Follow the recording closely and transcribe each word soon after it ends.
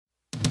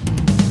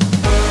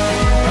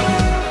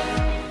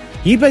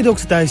Hier by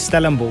Dokter Huis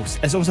Stellenbosch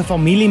is ons 'n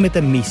familie met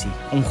 'n missie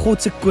om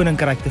God se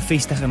koninkryk te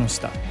vestig in ons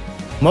stad.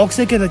 Maak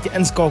seker dat jy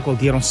inskakel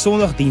deur ons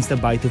Sondagdienste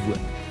by te woon.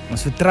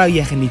 Ons vertrou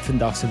jy geniet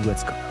vandag se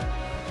boodskap.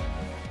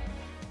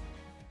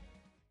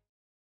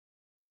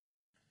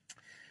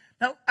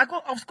 Nou, ek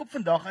wil afskop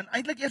vandag en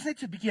eintlik eers net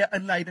so 'n bietjie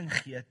 'n inleiding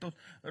gee tot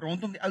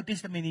rondom die Ou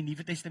Testament en die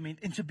Nuwe Testament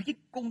en so 'n bietjie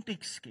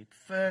konteks skep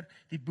vir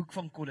die boek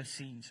van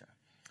Kolossense.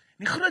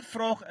 Die groot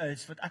vraag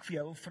is wat ek vir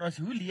jou wil vra is,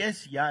 hoe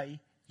lees jy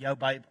jou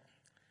Bybel?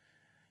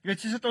 Jy weet,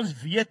 soos wat ons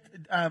weet,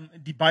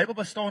 die Bybel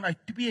bestaan uit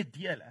twee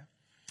dele.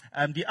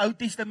 Die Ou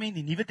Testament,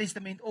 die Nuwe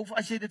Testament, of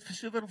as jy dit vir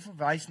so wil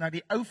verwys na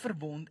die Ou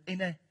Verbond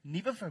en 'n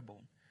Nuwe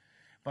Verbond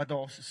wat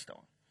daar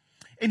staan.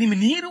 En die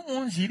manier hoe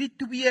ons hierdie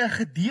twee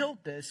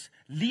gedeeltes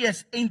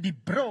lees en die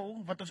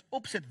bril wat ons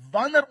opsit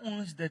wanneer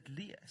ons dit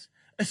lees,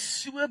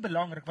 is so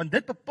belangrik, want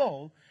dit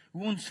bepaal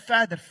hoe ons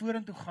verder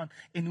vorentoe gaan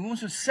en hoe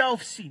ons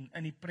onsself sien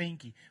in die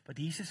prentjie wat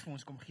Jesus vir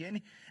ons kom gee.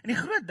 En die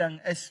groot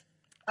ding is,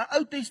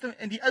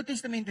 in die Ou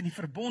Testament en die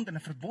verbond, en 'n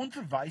verbond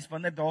verwys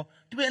wanneer daar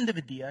twee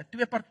individue,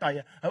 twee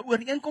partye 'n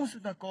ooreenkoms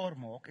met mekaar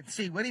maak en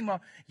sê, hoorie maar,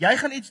 jy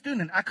gaan iets doen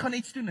en ek gaan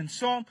iets doen en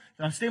saam,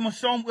 dan stem ons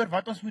saam oor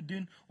wat ons moet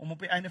doen om op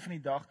die einde van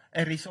die dag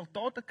 'n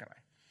resultaat te kry.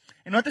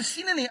 En wat ons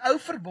sien in die Ou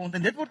Verbond,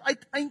 en dit word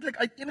uiteindelik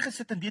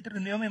uiteengesit in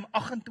Deuteronomium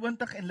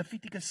 28 en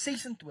Levitikus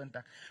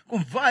 26,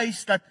 kom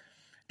wys dat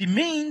die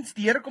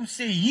Here kom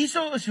sê,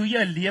 hierso is hoe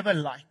jou lewe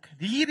lyk.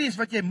 Hierdie is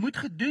wat jy moet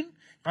gedoen,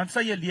 dan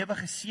sal jou lewe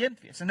geseënd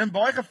wees. En in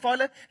baie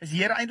gevalle is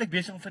die Here eintlik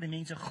besig om vir die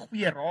mense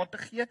goeie raad te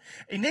gee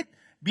en net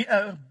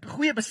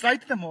goeie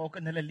besluite te maak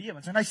in hulle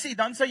lewens. En hy sê,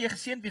 dan sal jy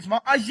geseënd wees,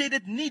 maar as jy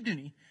dit nie doen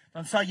nie,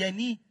 dan sal jy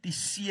nie die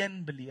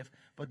seën beleef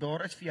wat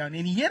daar is vir jou nie.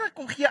 En die Here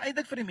kom gee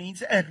eintlik vir die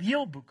mense 'n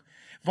reëlboek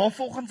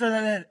waarvolgens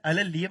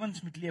hulle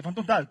lewens moet leef. Want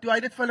onthou, toe hy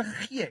dit vir hulle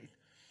gegee het,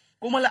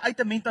 kom hulle uit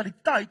 'n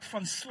mentaliteit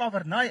van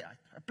slawerny uit.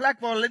 'n Plek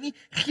waar hulle nie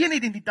geen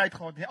identiteit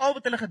gehad het nie. Al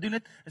wat hulle gedoen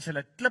het, is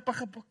hulle klippe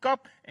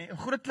gekap en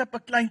groot klippe,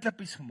 klein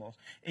klippies gemaak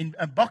en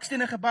 'n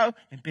bakstene gebou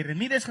en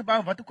piramides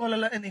gebou, wat ook al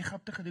hulle in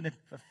Egipte gedoen het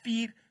vir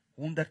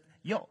 400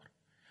 jaar.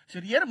 So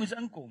die Here moes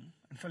inkom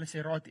en vir hulle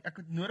sê, raad, ek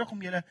het nodig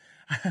om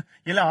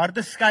julle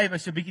harde skywe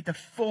so 'n bietjie te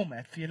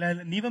format vir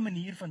julle 'n nuwe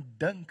manier van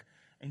dink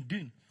en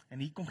doen. En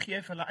hier kom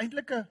gee vir hulle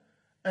eintlik 'n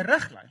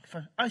riglyn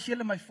van as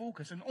julle my volk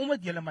is en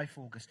omdat julle my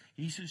volk is,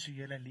 hier is hoe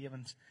julle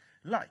lewens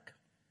lyk.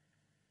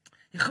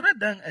 Die groot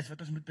ding is wat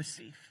ons moet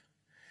besef,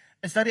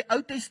 is dat die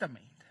Ou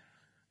Testament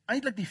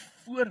eintlik die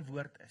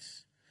voorwoord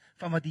is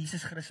van wat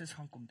Jesus Christus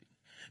gaan kom doen.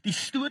 Die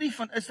storie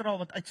van Israel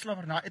wat uit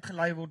slawerny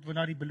uitgelei word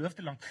na die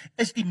beloofde land,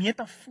 is die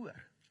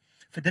metafoor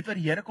vir dit wat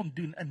die Here kom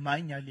doen in my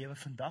en jou lewe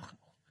vandag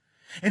nog.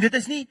 En dit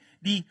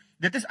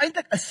is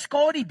eintlik 'n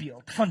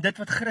skadubeeld van dit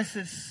wat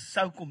Christus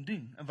sou kom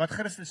doen en wat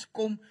Christus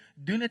kom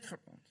doen het vir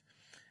ons.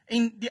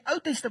 En die Ou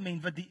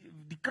Testament, wat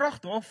die krag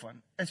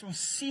daarvan, is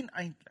ons sien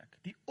eintlik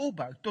die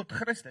opbou tot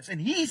Christus. En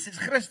Jesus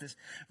Christus,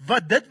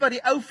 wat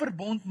die Ou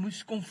Verbond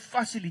moes kom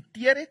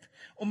fasiliteer het,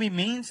 om die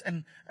mens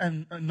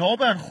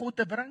naby aan God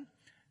te bring,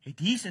 het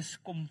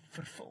Jesus kom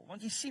vervul.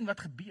 Want jy sien wat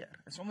gebeur,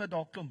 is omdat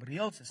daar 'n klomp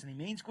reëls is, en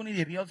die mens kon nie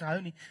die reëls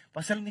hou nie,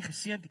 was hulle nie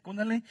geseënd, kon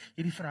hulle nie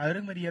hierdie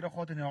verhouding met die Here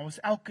gehad, en daar was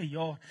elke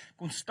jaar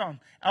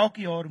konstant,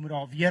 elke jaar moet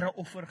daar weer 'n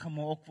offer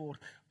gemaak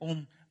word,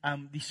 om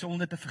die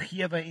sonde te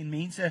vergewe, en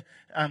mense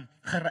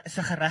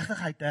se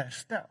geregtigheid te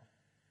herstel.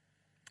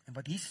 En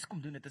wat Jesus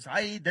kom doen, is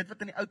hy dit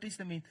wat in die Ou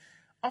Testament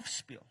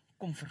afspeel,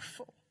 kom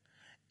vervul.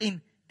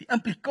 En die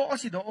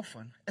implikasie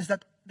daarvan is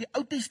dat die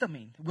Ou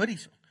Testament, hoor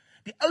hierso,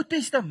 die Ou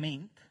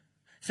Testament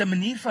se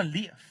manier van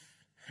leef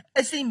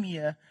is nie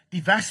meer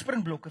die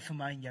wegspringblokke vir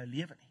my en jou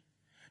lewe nie.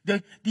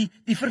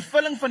 Die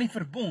vervulling van die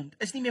verbond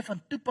is nie meer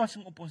van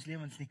toepassing op ons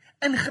lewens nie.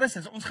 In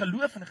Christus, ons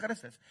geloof in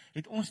Christus,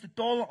 het ons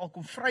totaal al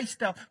kom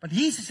vrystel, want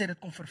Jesus het dit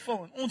kom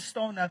vervul, en ons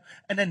staan nou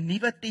in 'n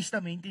Nuwe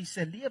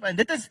Testamentiese lewe. En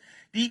dit is,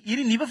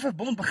 hierdie nuwe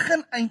verbond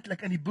begin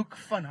eintlik in die boek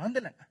van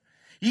Handelinge.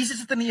 Jesus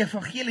het in die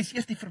evangelies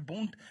eers die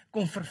verbond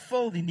kom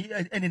vervul,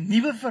 in 'n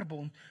nuwe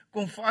verbond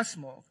kom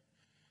vasmaak.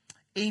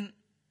 En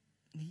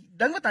die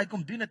ding wat hy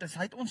kom doen het, is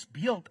hy het ons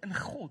beeld in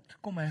God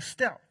kom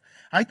herstel.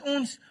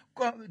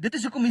 Dit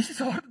is hoekom Jesus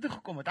harte toe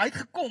gekom het. Hy het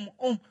gekom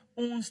om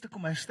ons te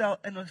kom herstel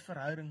in ons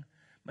verhouding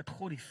met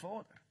God die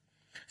Vader.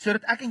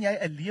 Sodat ek en jy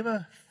 'n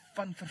lewe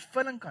van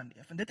vervulling kan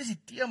leef. En dit is die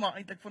tema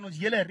eintlik van ons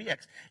hele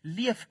reeks.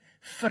 Leef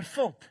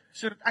vervuld.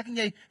 Sodat ek en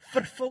jy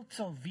vervuld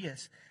sal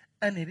wees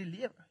in hierdie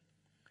lewe.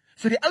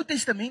 So die Ou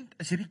Testament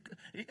is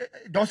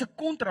daar's 'n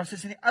kontras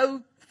tussen die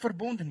Ou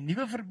Verbond en die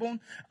Nuwe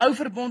Verbond. Ou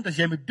Verbond is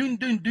jy moet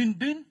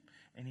doen.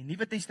 En die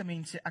Nuwe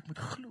Testament sê ek moet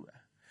glo.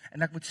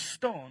 En ek moet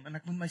staan, en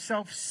ek moet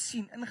myself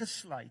sien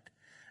ingesluit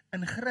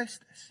in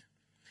Christus.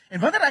 En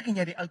wanneer ek en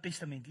jy die Ou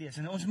Testament lees,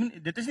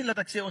 en dit is nie dat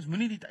ek sê ons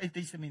moenie die Ou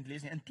Testament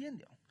lees nie,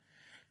 inteendeel.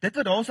 Dit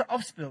wat daar so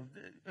afspeel,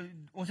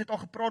 ons het al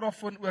gepraat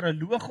daarvan oor 'n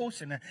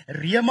logos en 'n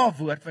rema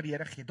woord wat die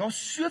Here gee.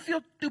 Daar's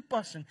soveel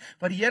toepassing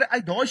wat die Here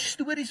uit daai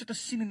stories wat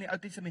ons sien in die Ou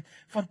Testament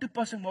van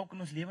toepassing maak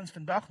in ons lewens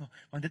vandag nog,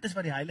 want dit is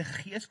wat die Heilige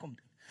Gees kom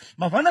doen.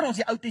 Maar wanneer ons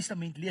die Ou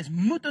Testament lees,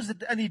 moet ons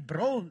dit in die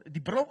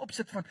bril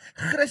opsit van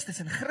Christus,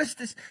 en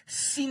Christus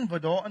sien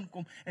wat daarin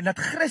kom, en dat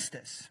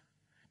Christus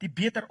die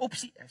beter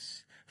opsie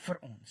is vir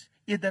ons,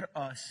 eerder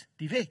as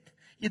die wet,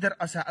 eerder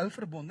as 'n ou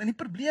verbond. En die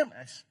probleem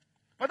is,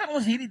 wanneer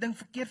ons hierdie ding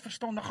verkeerd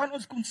verstaan, dan gaan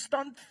ons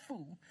konstant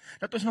voel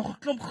dat ons nog 'n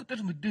klomp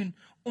goeders moet doen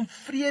om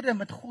vrede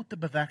met God te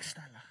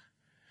bewerkstellig,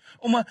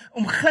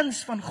 om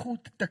guns van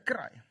God te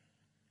kry.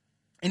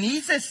 En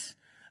Jesus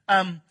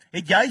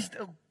het juist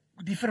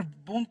die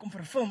verbond kom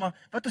vervul, maar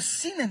wat ons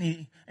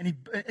sien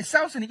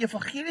selfs in die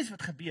evangelies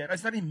wat gebeur,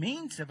 is dat die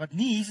mense wat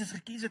nie Jesus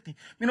gekies het nie,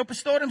 op 'n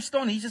stadium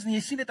staan Jesus, en jy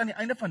sien dit aan die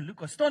einde van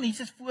Lukas, staan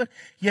Jesus voor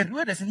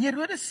Herodes, en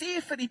Herodes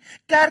sê vir die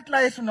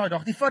kerkleiers van daai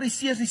dag, die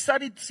fariseërs, die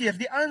sadduseërs,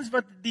 die ouens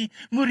wat die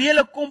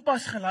morele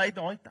kompas gelei het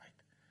daai tyd.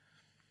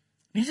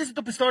 Jesus het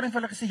op 'n stadium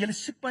vir hulle gesê, julle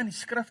soek my in die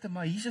skrifte,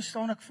 maar Jesus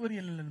staan ek voor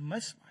julle, hulle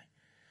mis my.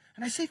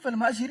 En hy sê vir hulle,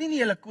 maar is hierdie nie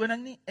julle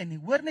koning nie? En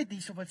hoor net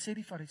hierso wat sê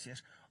die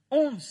fariseërs,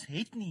 ons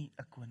het nie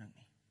 'n koning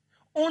nie.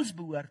 Ons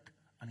behoort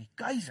aan die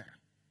keiser.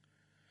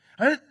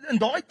 In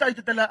daai tyd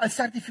het hulle 'n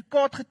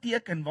sertifikaat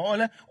geteken waar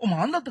hulle om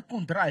handel te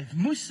kon dryf,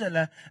 moes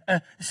hulle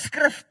 'n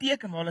skrif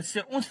teken waar hulle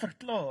sê ons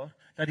verklaar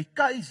dat die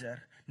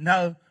keiser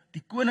nou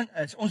die koning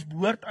is. Ons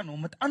behoort aan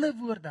hom. Met ander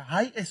woorde,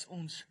 hy is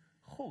ons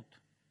God.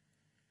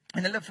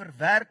 En hulle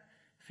verwerp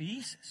vir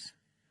Jesus.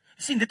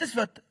 Sien, dit is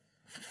wat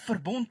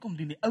verbond kom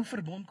doen, die ou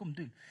verbond kom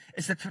doen.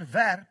 Is dit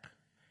verwerp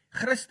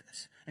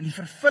Christus en die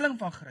vervulling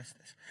van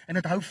Christus. En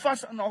dit hou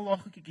vas aan al daai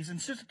goedjies. En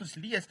soos wat ons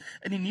lees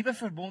in die nuwe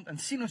verbond en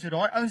sien ons hoe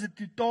daai ouens dit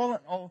totaal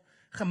en al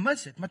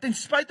gemis het. Maar ten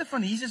spyte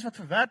van Jesus wat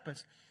verwerp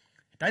is,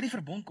 het hy die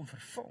verbond kom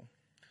vervul.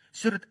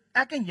 Sodat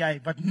ek en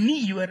jy wat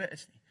nie Jode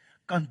is nie,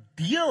 kan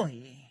deel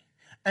hê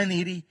in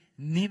hierdie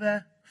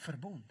nuwe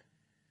verbond.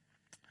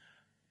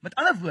 Met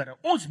ander woorde,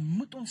 ons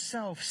moet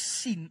onsself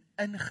sien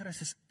in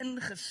Christus,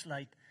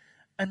 ingesluit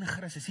in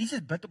Christus.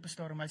 Jesus bid op 'n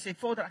stadium, hy sê,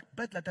 Vader, ek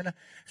bid dat hulle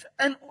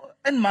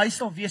in my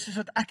sal wees soos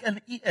wat ek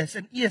in U is,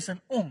 en U is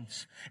in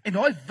ons. En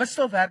daai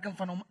wisselwerking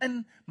van om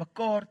in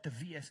mekaar te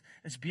wees,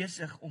 is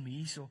besig om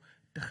hierso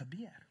te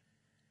gebeur.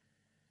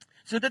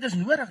 So dit is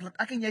nodig dat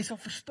ek en jy sal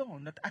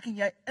verstaan, dat ek en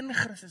jy in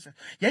Christus is.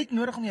 Jy het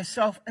nodig om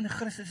jouself in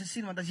Christus te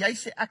sien, want as jy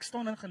sê, ek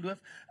staan in geloof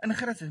in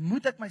Christus,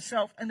 moet ek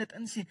myself in dit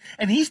insien.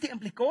 En hier is die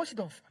implikasie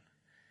daarvan.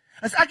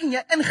 As ek en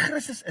jy in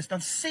Christus is,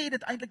 dan sê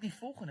dit eintlik die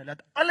volgende,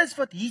 dat alles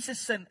wat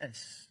Jesus sin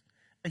is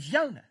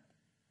joune.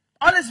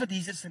 Alles wat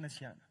Jesus sin is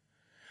joune.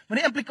 Maar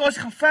die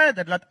implikasie gaan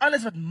verder, dat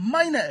alles wat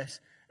myne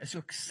is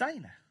ook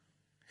syne.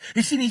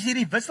 Jy sien, hier is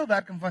hierdie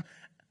wisselwerking van,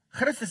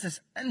 Christus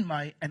is in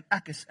my, en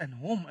ek is in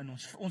hom, en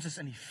ons is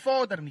in die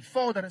Vader, en die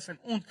Vader is in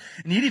ons.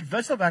 En hierdie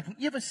wisselwerking,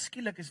 ewe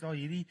skielik is daar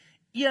hierdie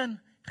een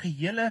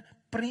gehele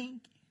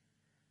prentjie.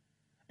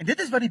 En dit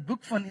is wat die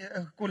boek van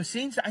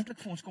Kolossense eintlik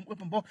vir ons kom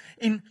openbaar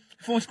en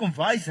vir ons kom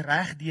wys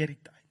reg deur die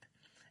tyd.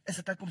 Is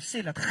dat hy kom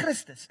sê dat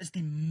Christus is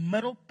die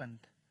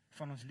middelpunt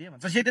van ons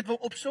lewens. As jy dit wil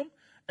opsom,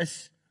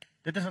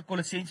 dit is wat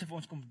Kolossense vir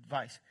ons kom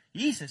wys.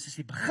 Jesus is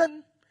die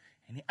begin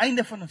en die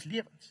einde van ons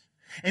lewens.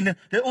 En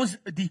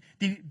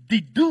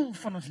die doel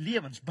van ons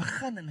lewens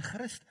begin in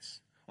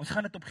Christus. Ons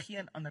gaan dit op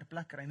geen ander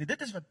plek kry. En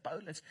dit is wat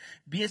Paulus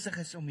besig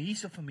is om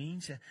hierso vir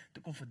mense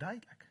te kom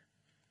verduidelik.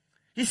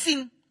 Jy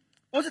sien,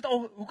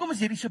 hoekom is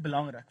hierdie so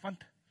belangrik?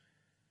 Want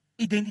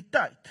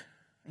identiteit,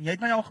 en jy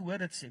het my al gehoor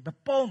dit sê,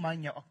 bepaal my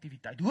in jou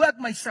aktiwiteit. Hoe ek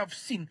myself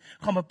sien,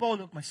 gaan bepaal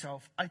hoe ek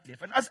myself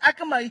uitleef. En as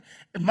ek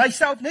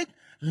myself net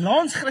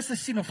langs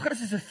Christus sien, of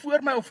Christus is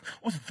voor my, of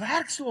ons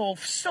werk so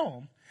half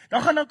saam,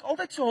 dan gaan ek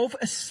altyd so half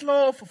 'n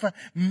slaaf of 'n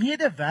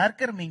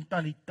medewerker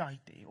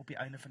mentaliteit hê op die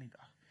einde van die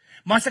dag.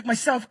 Maar as ek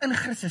myself in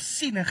Christus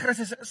sien, en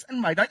Christus is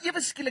in my, dan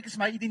ewe skielik is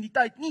my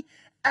identiteit nie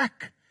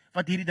ek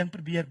wat hierdie ding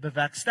probeer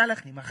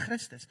bewerkstellig nie, maar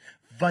Christus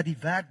wat die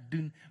werk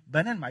doen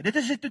binne my. Dit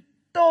is 'n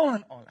totaal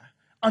en al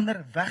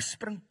ander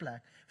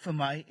wegspringplek vir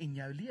my en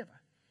jou lewe.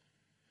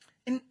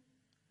 En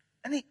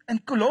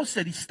in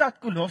Kolosse, die stad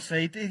Kolosse,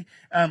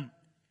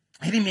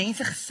 het die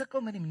mense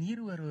gesukkel met die manier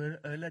hoe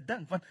hulle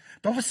dink, want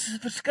daar was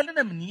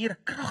verskillende maniere,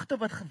 kragte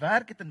wat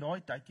gewerk het in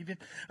daai tyd, jy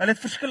weet, hulle het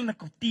verskillende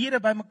kulture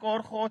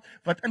bymekaar gehad,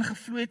 wat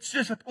ingevloei het,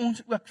 soos wat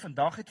ons ook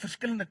vandag het,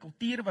 verskillende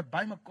kulture wat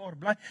bymekaar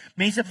bly,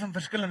 mense van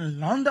verskillende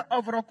lande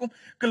af waar kom.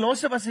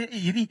 Kolosse was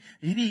hierdie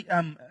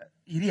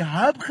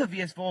hub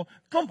gewees waar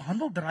klomp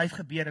handeldryf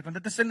gebeur het, want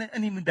dit is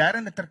in die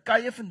moderne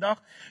Turkye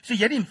vandag, so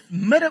jy het die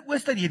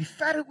Midde-Ooste, jy het die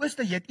Verre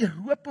Ooste, jy het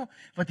Europa,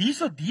 wat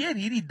hierso deur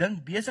hierdie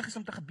ding besig is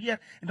om te gebeur,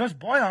 en daar is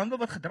baie handel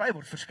wat gedryf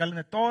word,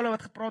 verskillende tale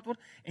wat gepraat word,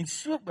 en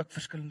so ook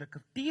verskillende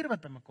kulture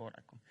wat bymekaar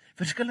uitkom,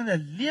 verskillende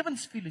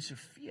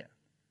lewensfilosofieë,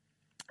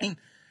 en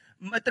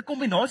met 'n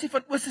kombinasie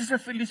van oosterse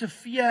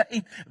filosofie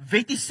en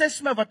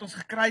wettisisme wat ons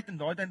gekry het in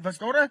daai tyd, was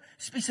daar 'n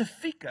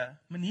spesifieke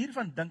manier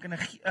van dink in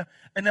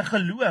 'n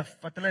geloof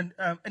wat hulle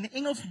in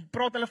Engels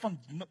praat hulle van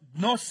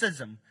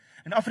Gnosticism.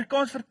 In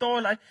Afrikaans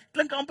vertaal hy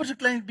klink amper so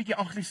klein bietjie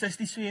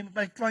anglisisties, so jy moet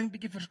my klein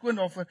bietjie verskoon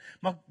daarvoor,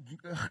 maar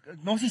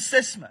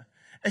Gnosticisme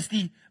is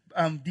die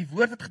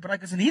woord wat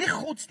gebruik is in hierdie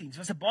godsdiens,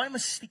 was 'n baie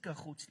mystieke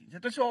godsdiens.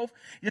 Dit is so half,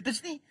 dit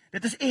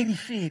is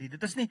eriferi,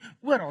 dit is nie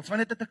oral, want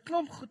dit het 'n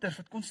klomp goeters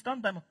wat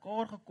konstant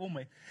bymekaar gekom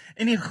het.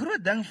 En die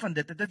groot ding van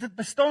dit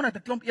bestaan uit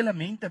 'n klomp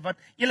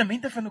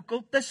elemente van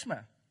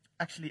okkultisme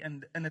actually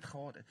in dit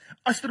gehad het.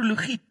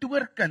 Astrologie,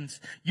 toorkuns,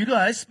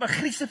 Judaïsme,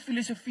 Griekse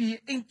filosofie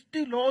en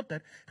toe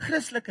later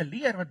Christelike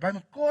leer wat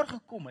bymekaar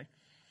gekom het.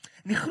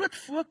 En die groot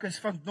fokus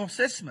van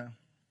gnosisme,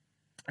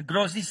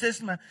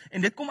 gnosticisme,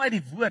 en dit kom uit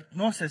die woord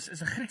gnosis,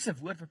 is 'n Griekse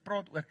woord wat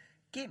praat oor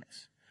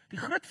kennis. Die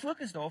groot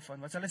fokus daarvan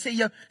was, hulle sê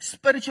jou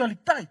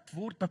spiritualiteit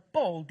word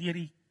bepaal deur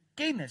die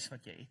kennis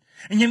wat jy het.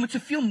 En jy moet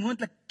soveel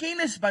moontlik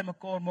kennis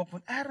bymekaar maak,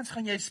 want ergens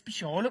gaan jy 'n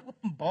spesiale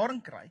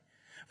openbaring kry,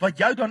 wat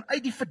jou dan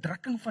uit die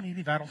verdrukking van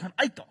hierdie wêreld gaan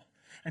uithaal.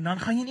 En dan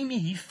gaan jy nie meer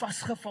hier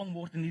vasgevang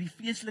word in hierdie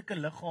vleeslike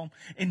liggaam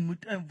en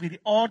moet weer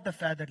die aarde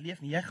verder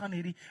leef nie. Jy gaan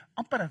hierdie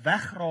amper 'n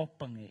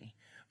wegraping hê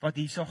wat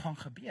hier sal gaan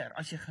gebeur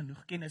as jy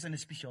genoeg kennis in 'n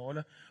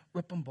spesiale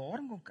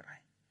openbaring wil kry.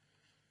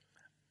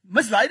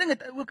 Misleiding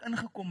het ook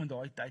ingekom in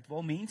daai tyd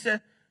waar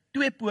mense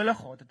twee pole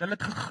gehad het. Hulle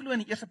het geglo in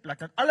die eerste plek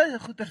dat alle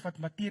goeders wat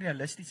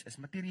materialisties is,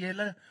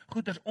 materiële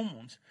goeders om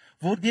ons,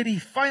 word deur die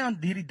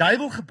vyand, deur die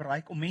duiwel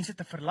gebruik om mense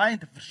te verlei en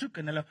te versoek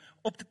en hulle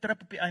op te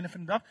trip op die einde van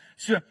die dag.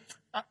 So,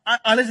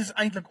 alles is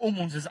eintlik om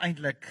ons, is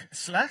eintlik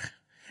sleg.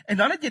 En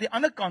dan het jy die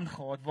ander kant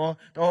gehad, waar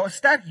daar 'n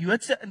sterk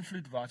Joodse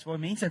invloed was, waar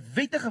mense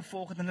wette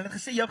gevolg het, en hulle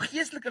het gesê, jou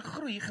geestelike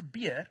groei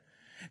gebeur,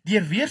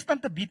 deur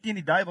weerstand te bied teen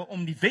die duiwel,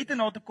 om die wette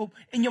na te kom,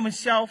 en jou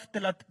myself te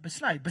laat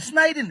besny.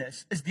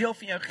 Besnydenis is deel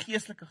van jou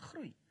geestelike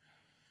groei.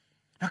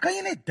 Dan kan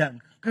jy net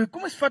dink,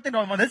 kom ons vat dit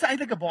dan, want dit is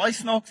eintlik 'n baie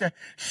snaakse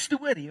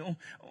storie,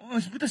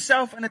 ons moet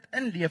onsself in dit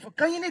inleef.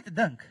 Kan jy net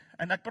dink,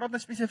 en ek praat nou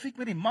spesifiek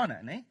met die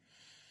manne, né?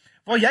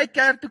 Waar jy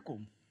kerk toe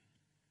kom,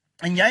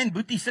 en jy en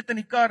Boetie sit in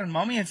die kar, en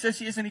mammy en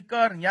sussie is in die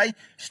kar, en jy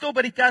stop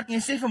by die kerk, en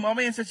jy sê vir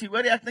mammy en sussie,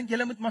 hoor jy, ek dink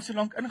julle moet maar so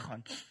lank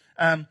ingaan.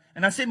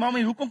 En dan sê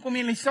mammy, hoekom kom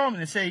julle nie saam? En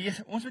dan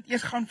sê, ons moet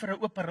eers gaan vir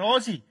 'n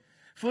operasie,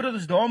 voordat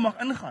ons daar mag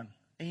ingaan.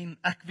 En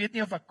ek weet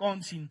nie of ek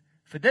kan sien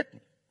vir dit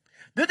nie.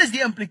 Dit is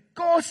die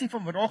implikasie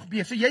van wat daar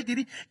gebeur. So jy het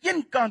hierdie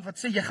een kant wat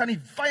sê, jy gaan die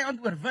vyand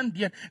oorwin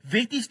deur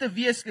wetties te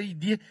wees,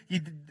 deur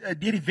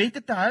die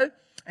wette te hou,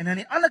 en aan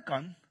die ander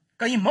kant,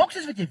 kan jy maak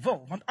soos wat jy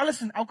wil, want alles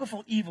is in elk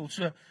geval evil,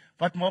 so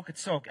wat maak dit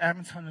saak?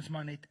 Ergens gaan ons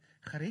maar net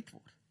gered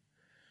word.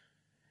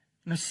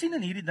 Nou sien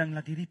in hierdie ding,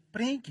 dat hierdie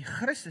prentjie,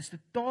 Christus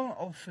totaal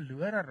al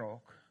verlore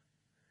raak,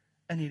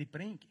 in hierdie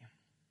prentjie.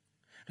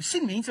 Nou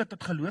sien mense wat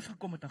tot geloof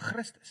gekom het in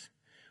Christus,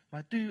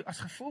 maar toe, as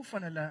gevolg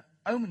van hulle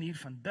ou manier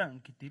van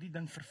dink, het hierdie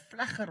ding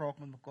vervleg geraak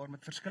met mekaar,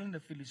 met verskillende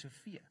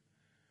filosofieë.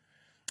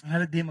 En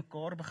hulle het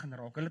mekaar begin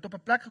raak. Hulle het op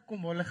 'n plek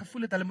gekom waar hulle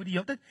gevoel het, hulle moet die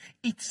hele tyd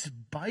iets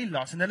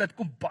bylas, en hulle het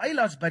kom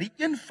bylas by die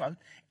eenvoud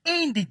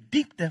en die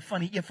diepte van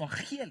die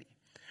evangelie.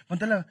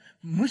 Want hulle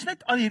moes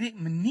net al hierdie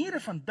maniere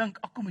van dink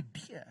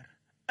akkommodeer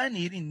in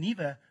hierdie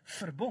nuwe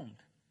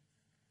verbond.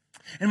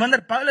 En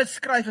wanneer Paulus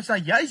skryf, is hy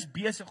juist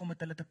besig om met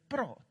hulle te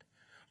praat,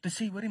 om te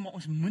sê, hoorie, maar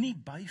ons moenie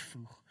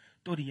byvoeg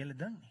tot die hele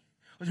ding nie.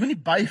 Ons moenie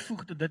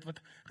byvoeg tot dit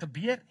wat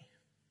gebeur nie.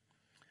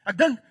 Ek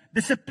dink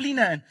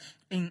dissipline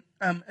en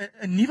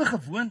 'n nuwe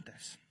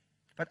gewoontes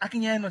wat ek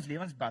en jy in ons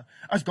lewens bou.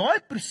 As daai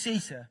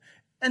prosesse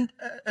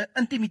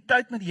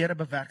intimiteit met die Here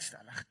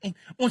bewerkstellig en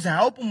ons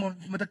help om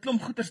met 'n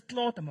klomp goeders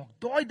klaar te maak.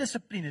 Daai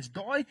dissiplines,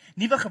 daai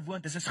nuwe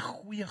gewoontes is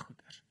goeie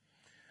goeders.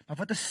 Maar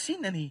wat ons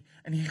sien in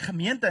die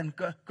gemeente in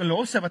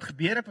Kolosse wat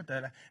gebeur het met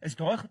hulle, is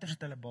daai goeders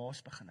het hulle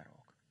baas begin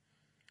raak.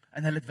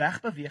 En hulle het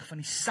wegbeweeg van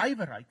die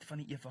suiwerheid van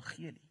die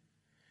evangelie.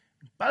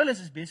 En Paulus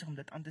is besig om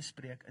dit aan te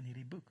spreek in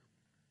hierdie boek.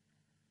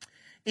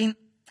 En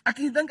ek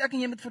dink ek en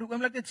jy moet vir 'n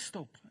oomblik net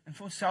stop en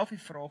vir onsself die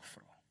vraag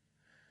vra.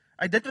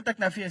 Uit dit wat ek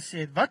nou vir jou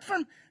sê, wat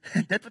van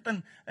dit wat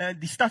in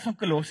die stad van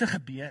Kolosse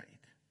gebeur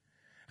het,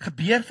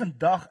 gebeur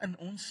vandag in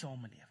ons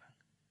samelewing?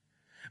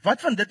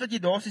 Wat van dit wat jy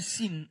daar so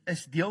sien,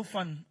 is deel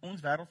van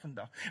ons wêreld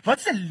vandag? Wat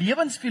se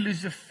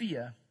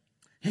lewensfilosofie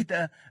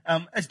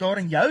is daar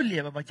in jou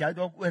lewe wat jou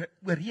dalk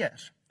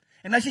oorheers?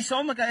 En as jy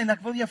saam met en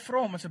ek wil jou vra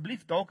om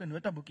asseblief dalk 'n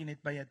notaboekie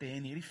net by jou te hê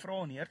en hierdie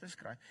vrae neer te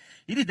skryf.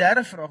 Hierdie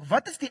derde vraag,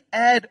 wat is die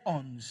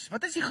add-ons?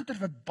 Wat is die goeie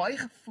wat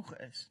bygevoeg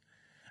is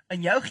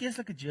in jou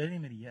geestelike journey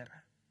met die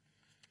Here?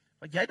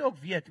 Wat jy dalk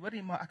weet, hoor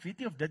jy, maar ek weet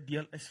nie of dit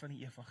deel is van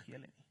die evangelie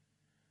nie.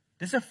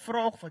 Dis 'n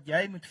vraag wat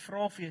jy moet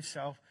vra vir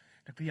jouself.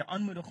 Ek wil jou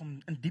aanmoedig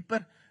om in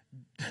dieper,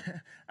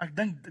 ek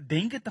dink,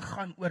 denke te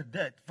gaan oor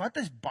dit. Wat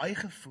is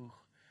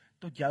bygevoeg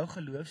tot jou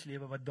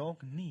geloofslewe wat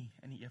dalk nie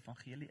in die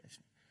evangelie is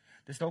nie?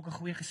 Dis dalk 'n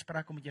goeie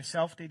gesprek om met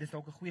jouself te hê, dis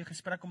dalk 'n goeie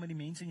gesprek om met die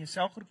mense in jou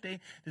selfgroep te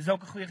hê, dis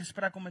dalk 'n goeie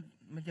gesprek om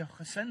met jou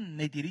gesin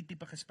net hierdie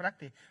tipe gesprek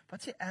te hê.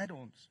 Wat sê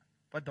add-ons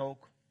wat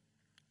dalk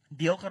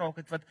deel geraak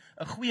het, wat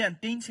 'n goeie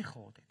intensie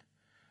gehad het,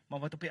 maar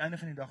wat op die einde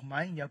van die dag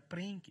my en jou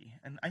prentjie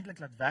en eintlik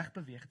laat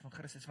wegbeweeg het van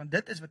Christus, want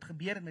dit is wat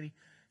gebeur het met die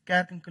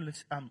kerk in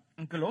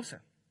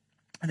Kolosse.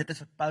 En dit is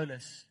wat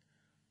Paulus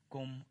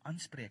kom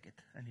aanspreek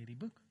het in hierdie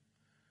boek.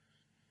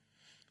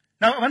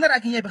 Nou, wanneer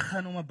ek en jy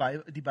begin om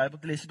die Bybel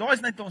te lees, daar is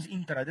net ons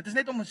intro. Dit is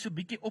net om ons so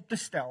bietjie op te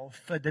stel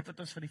vir dit wat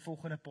ons vir die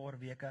volgende paar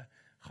weke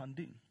gaan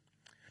doen.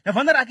 Nou,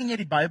 wanneer ek en jy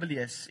die Bybel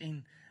lees,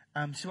 en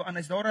so aan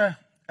is daar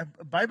 'n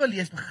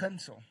Bybellees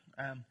beginsel,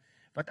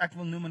 wat ek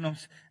wil noem, en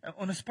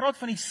ons praat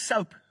van die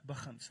SOAP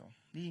beginsel,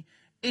 die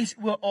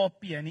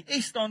SOAP, en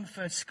die S staan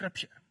vir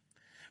Scripture.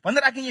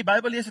 Wanneer ek en jy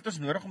Bybel lees, het ons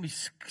nodig om die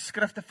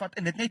skrif te vat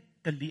en dit net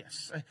te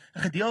lees. 'n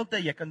Gedeelte,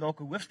 jy kan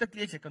dalk 'n hoofstuk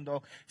lees, jy kan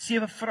dalk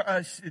 7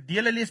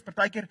 dele lees.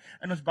 Partykeer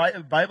in ons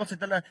Bybels het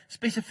hulle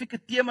spesifieke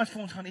temas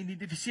vir ons gaan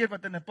identifiseer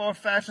wat in 'n paar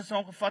verse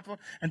saamgevat word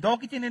en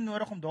dalk het jy net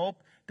nodig om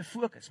daarop te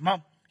fokus.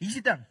 Maar hier is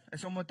die ding,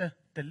 is om dit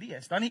te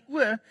lees. Dan die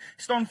O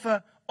staan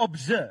vir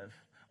observe,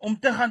 om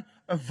te gaan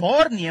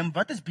waarneem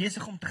wat is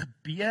besig om te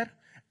gebeur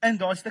in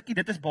daai stukkie.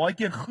 Dit is baie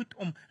keer goed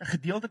om 'n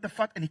gedeelte te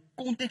vat en die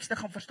konteks te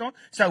gaan verstaan.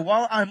 So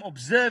while I'm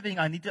observing,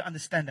 I need to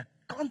understand the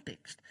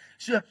context.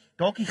 So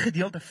dalk die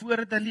gedeelte voor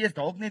dit te lees,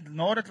 dalk net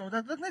nadat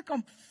ek net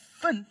kan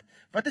vind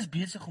wat is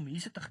besig om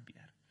hierso te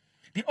gebeur.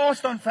 Die A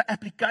staan vir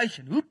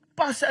application. Hoe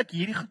pas ek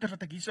hierdie goeie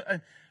wat ek hierso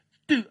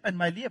toe in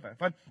my lewe?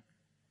 Want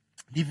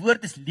die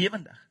woord is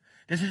lewendig.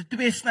 Dis 'n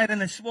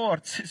tweesnydende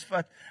swaard, soos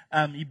wat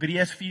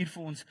Hebreërs 4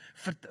 vir ons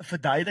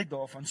verduidelik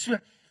daarvan. So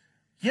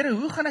Here,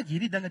 hoe gaan ek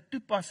hierdie dinge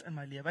toepas in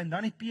my lewe? En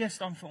dan die P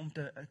staan vir om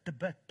te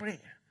bid,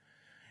 prayer.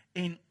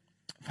 En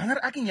wanneer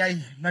ek en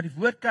jy na die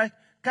woord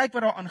kyk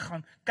wat daar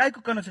aangaan, kyk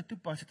hoe kan ons dit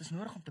toepas? Dit is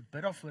nodig om te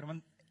bid daarvoor,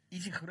 want hier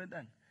is die groot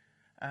ding.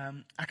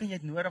 Ek en jy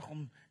het nodig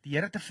om die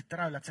Here te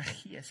vertrou, dat sy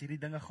Gees hierdie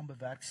dinge gaan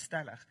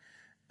bewerkstellig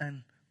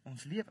in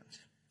ons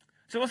lewens.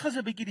 So ons gaan so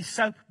 'n bietjie die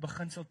SOAP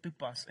beginsel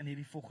toepas in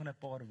hierdie volgende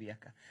paar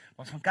weke.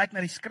 Ons gaan kyk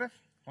na die skrif,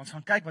 ons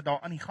gaan kyk wat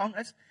daar aan die gang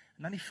is,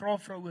 en dan die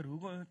vraag oor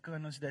hoe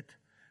kan ons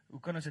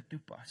dit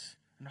toepas?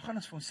 En dan gaan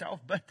ons vir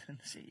onsself bid en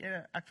sê,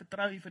 Here, ek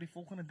vertrou U vir die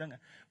volgende dinge.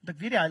 Want ek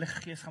weet die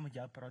Heilige Gees gaan met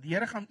jou praat. Die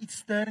Here gaan iets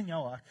stir in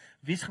jou hart.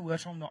 Wees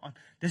gehoorsaam daaraan.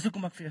 Dis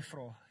hoekom ek vir jou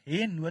vra.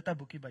 Hê 'n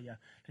notaboekie by jou,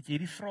 dat jy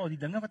hierdie vrae, die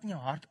dinge wat in jou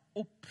hart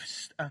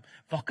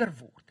wakker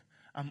word,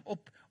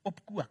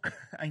 opkook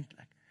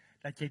eintlik,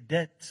 dat jy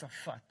dit sal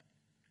vat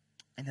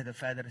en dit 'n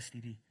verdere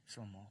studie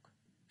sal maak.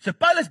 So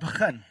Paulus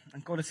begin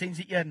in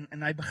Kolossense 1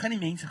 en hy begin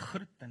die mense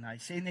groet en hy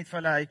sê net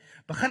vir hulle, hy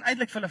begin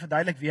eintlik vir hulle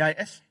verduidelik wie hy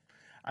is.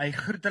 Hy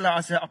groet hulle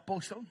as 'n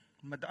apostel.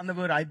 Met ander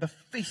woorde, hy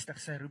bevestig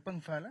sy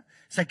roeping vir hulle.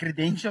 Sy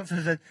credentials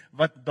is dit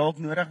wat dalk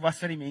nodig was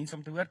vir die mense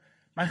om te hoor.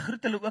 Maar hy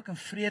groet hulle ook in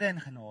vrede en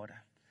genade.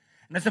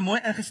 En dis 'n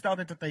mooi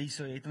ingesteldheid wat hy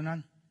hierso het. En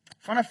dan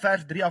vanaf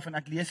vers 3 af en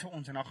ek lees vir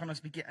ons en dan gaan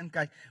ons bietjie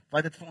inkyk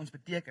wat dit vir ons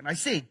beteken. Hy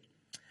sê: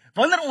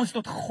 Wanneer ons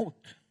tot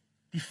God,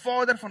 die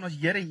Vader van ons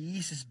Here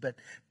Jesus bid,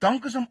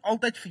 dank ons hom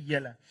altyd vir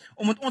julle,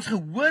 omdat ons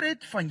gehoor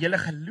het van julle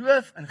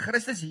geloof in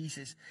Christus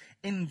Jesus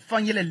en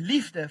van julle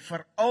liefde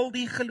vir al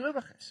die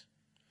gelowiges.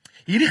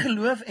 Hierdie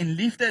geloof en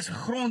liefde is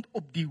gegrond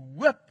op die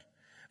hoop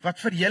wat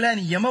vir julle in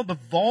die hemel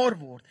bewaar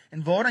word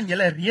en waaraan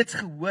julle reeds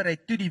gehoor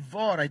het toe die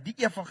waarheid, die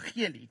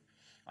evangelie,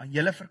 aan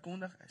julle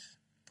verkondig is.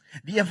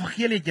 Die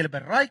evangelie het julle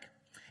bereik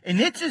en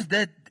net soos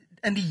dit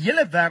in die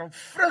hele wêreld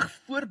vrug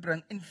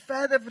voortbring en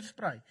verder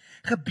versprei,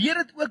 gebeur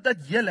dit ook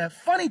dat julle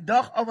van die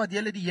dag af wat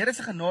julle die Here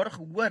se genade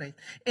gehoor het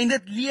en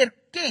dit leer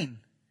ken,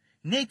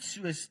 net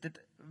soos dit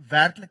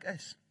werklik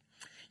is.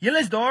 Julle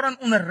is daaraan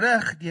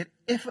onderrig deur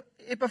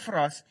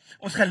Epafras,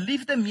 ons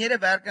geliefde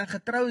medewerker en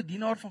getroue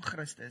dienaar van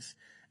Christus,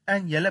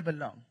 in julle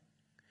belang.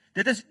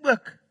 Dit is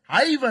ook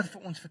hy wat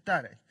vir ons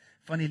vertel het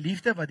van die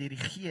liefde wat deur die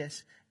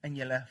Gees in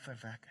julle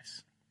verwek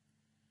is.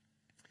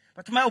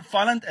 Wat vir my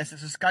opvallend is,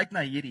 as ons kyk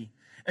na hierdie,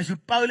 is hoe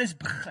Paulus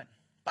begin.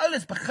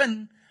 Paulus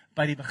begin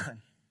by die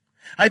begin.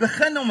 Hy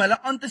begin om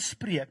hulle aan te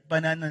spreek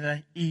binne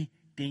hulle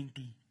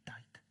identiteit.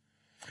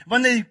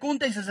 Wanneer die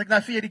konteks, as ek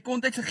nou vir julle die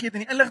konteks gegee het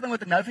en die inligting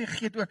wat ek nou vir julle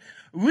gegee het oor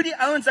hoe die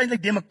ouens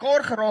eintlik de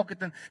mekaar geraak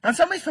het, en dan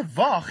sou mens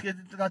verwag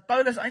dat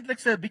Paulus eintlik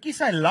so 'n bietjie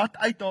sy lat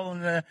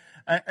uithaal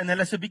en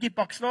hulle so 'n bietjie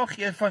pak slaag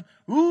gee van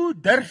hoe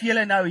durf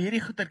julle nou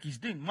hierdie goetertjies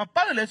doen? Maar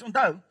Paulus,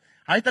 onthou,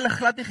 hy het hulle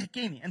glad nie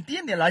geken nie.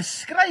 Inteendeel, hy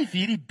skryf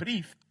hierdie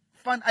brief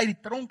vanuit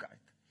die tronk uit.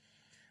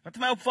 Wat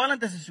vir my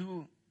opvallend is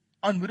hoe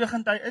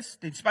aanmoedigend hy is,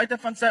 ten spyte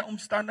van sy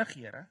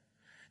omstandighede,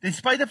 ten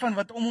spyte van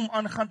wat om hom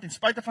aangaan, ten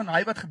spyte van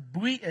hy wat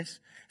geboei is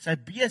hy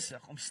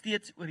besig om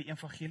steeds oor die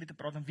evangelie te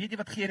praat. En weet jy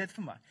wat gee dit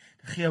vir my?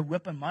 Dit gee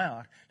hoop in my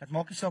hart. Dit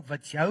maak nie saak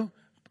wat jou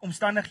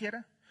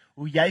omstandighede,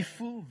 hoe jy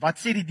voel, wat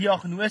sê die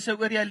diagnose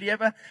oor jou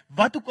lewe,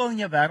 wat ook al in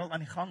jou wêreld aan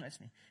die gang is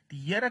nie.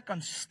 Die Here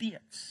kan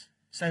steeds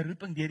sy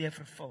roeping deur jou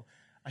vervul.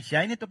 As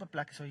jy net op 'n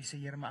plek is waar jy sê,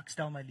 Here, maar ek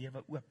stel my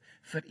lewe oop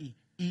vir U.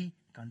 U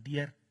kan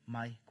deur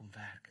my kom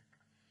werk.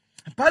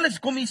 En Paulus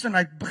kom hier en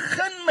hy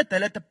begin met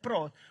hulle te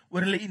praat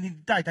oor hulle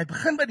identiteit. Hy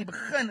begin by die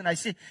begin en hy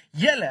sê,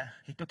 julle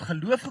het tot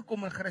geloof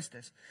gekom in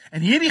Christus.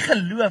 En hierdie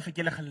geloof het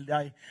julle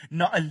gelei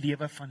na 'n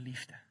lewe van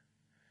liefde.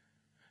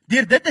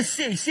 Deur dit te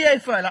sê hy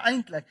vir hulle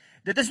eintlik,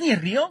 dit is nie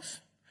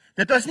reëls,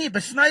 dit was nie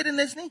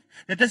besnydenis nie,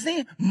 dit is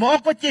nie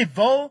maak wat jy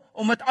wil,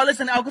 omdat alles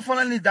in elk geval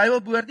aan die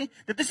duiwel behoort nie,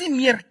 dit is nie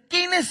meer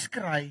kennis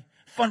kry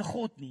van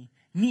God nie.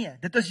 Nee,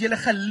 dit is julle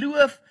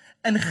geloof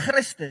in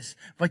Christus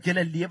wat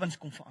julle lewens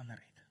kom verander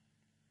het.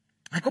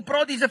 Ek kom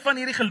praat hierse van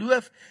hierdie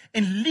geloof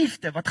en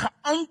liefde wat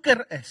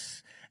geanker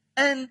is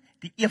in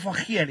die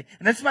evangelie.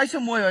 En dit is my so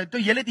mooi, toe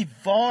julle die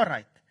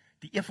waarheid,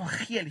 die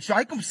evangelie. So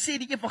hy kom sê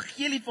die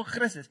evangelie van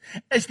Christus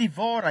is die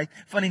waarheid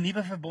van die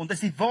nuwe verbond, is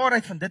die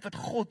waarheid van dit wat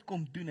God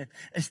kom doen het,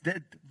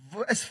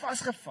 is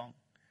vasgevang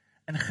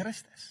in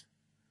Christus.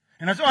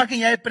 En as ek en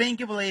jy 'n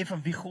prentjie wil hê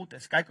van wie God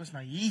is, kyk ons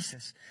na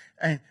Jesus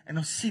en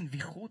ons sien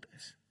wie God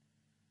is.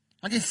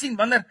 Want jy sien,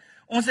 wanneer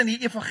ons in die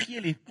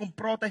evangelie kom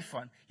praat hy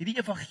van, hierdie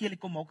evangelie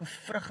kom maak 'n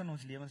vrug in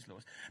ons lewens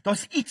los.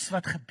 Daar's iets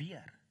wat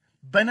gebeur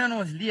binne in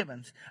ons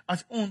lewens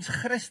as ons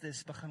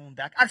Christus begin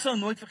ontdek. Ek sal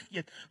nooit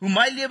vergeet hoe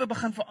my lewe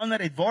begin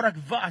verander het, waar ek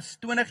was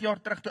 20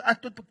 jaar terug toe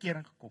ek tot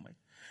bekering gekom het.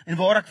 En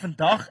waar ek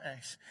vandag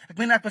is. Ek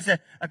meen ek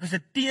was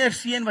 'n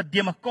tienerseun wat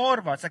de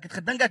mekaar was. Ek het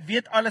gedink ek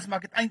weet alles, maar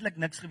ek het eintlik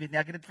niks geweet nie.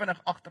 Ek het dit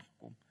vinnig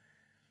agtergekom.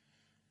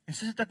 En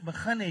soos ek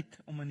begin het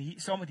om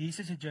saam met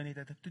Jesus se journey,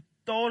 het ek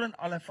totaal en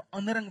alle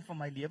verandering van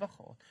my lewe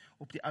gehad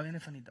op die einde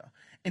van die dag.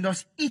 En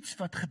daar's iets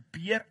wat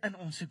gebeur in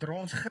ons sodra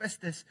ons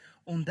Christus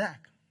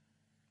ontdek.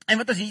 En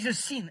wat ons hier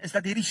sien is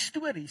dat hierdie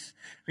stories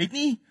weet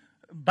nie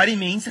by die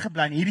mense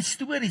gebly nie. Hierdie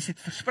stories het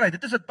versprei.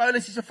 Dit is wat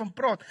Paulus hierso van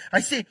praat.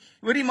 Hy sê,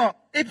 hoorie maar,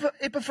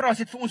 Epafras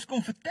het vir ons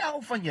kom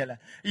vertel van julle.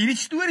 Hierdie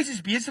stories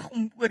is besig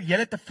om oor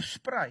julle te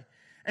versprei.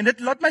 En dit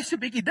laat my so 'n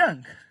bietjie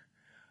dink.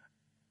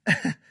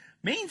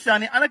 Mense aan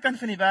die ander kant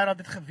van die wêreld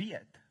het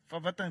geweet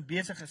van wat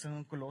besig is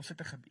in Kolosse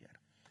te gebeur.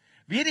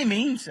 Weet die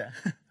mense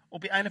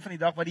op die einde van die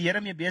dag wat die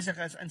Here mee besig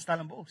is in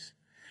Stellenbosch?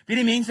 Weet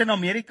die mense in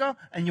Amerika,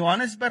 in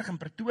Johannesburg, in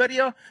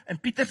Pretoria, in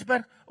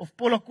Pietersburg of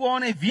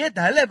Polokwane, weet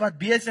hulle wat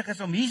besig is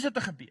om hierso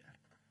te gebeur?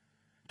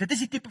 Dit is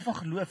die tipe van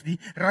geloof, die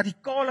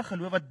radikale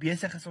geloof wat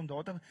besig is om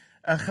daar te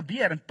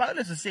gebeur. En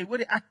Paulus sê, hoor,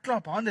 ek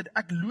klap hande,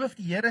 ek loof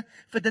die Here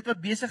vir dit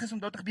wat besig is om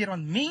daar te gebeur,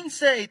 want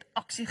mense het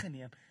aksie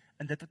geneem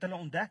in dit wat hulle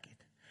ontdek het.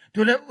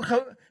 Toe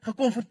hulle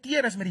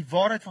gekonfronteer is met die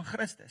waarheid van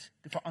Christus,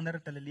 toe verander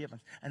het hulle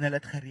lewens en hulle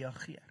het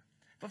gereageer.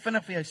 Wat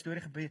vinnig vir jou 'n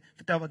storie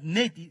vertel wat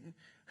net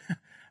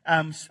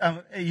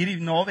hierdie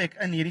naweek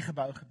in hierdie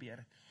gebou gebeur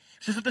het.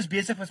 Soos wat ons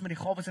besig was met die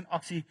gawes en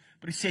aksie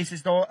proses,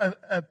 is daar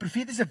 'n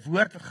profetiese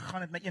woord wat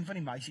gegaan het na een van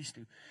die meisies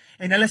toe.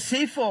 En hulle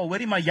sê vir haar,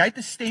 hoorie, maar jy het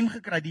 'n stem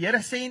gekry. Die Here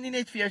sê nie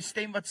net vir jou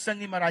stem wat sing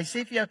nie, maar hy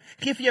sê vir jou,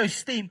 gee vir jou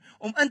stem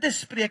om in te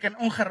spreek in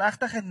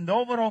ongeregtigheid, en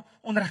daar waar daar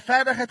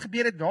onregverdigheid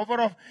gebeur het, daar waar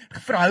daar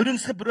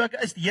verhoudings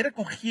gebroken is, die Here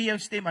kom gee jou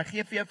stem, hy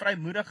gee vir jou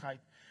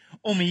vrymoedigheid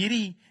om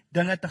hierdie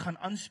dinge te gaan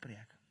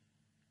aanspreek.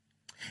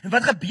 En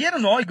wat gebeur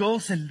in daai girl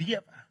se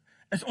lewe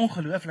is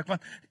ongelooflik,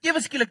 want ewe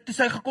skielik toe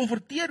sy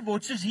gekonfronteer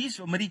word soos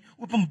hierso met die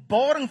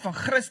openbaring van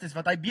Christus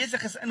wat hy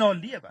besig is in haar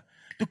lewe,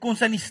 toe kon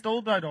sy nie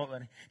stil bly daaroor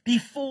nie. Die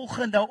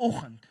volgende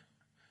oggend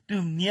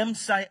toe neem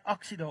sy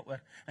aksie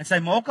daaroor en sy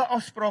maak 'n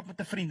afspraak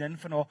met 'n vriendin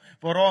van haar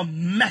waar daar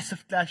 'n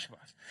massive clash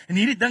was. En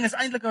hierdie ding is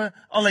eintlik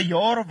al 'n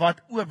jaar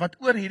wat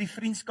oor hierdie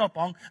vriendskap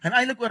hang en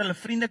eintlik oor hulle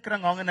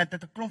vriendekring hang en dit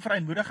het 'n klomp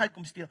vrymoedigheid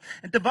kom steel.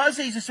 En terwyl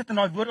sy hier sit en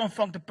daai woord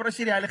ontvang, te prys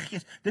die Heilige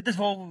Gees, dit is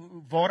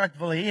waar ek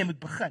wil hê jy moet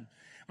begin.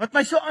 Wat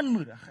my so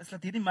aanmoedig is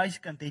dat hierdie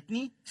meisiekind het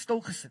nie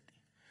stil gesit nie.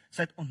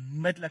 Sy het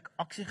onmiddellik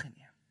aksie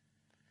geneem.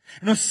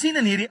 En ons sien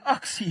in hierdie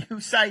aksie hoe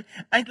sy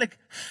eintlik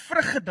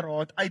vrug gedra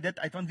het uit dit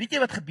uit. Want weet jy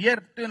wat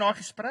gebeur toe in haar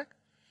gesprek?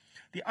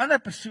 Die ander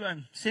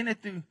persoon sê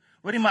net toe,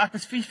 hoorie maar ek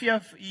was vies vir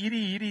jou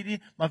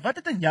hierdie, maar wat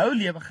het in jou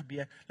lewe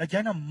gebeur dat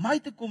jy na my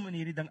toe kom en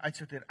hierdie ding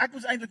uitsorteer? Ek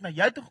moes eintlik na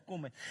jou toe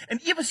gekom het. En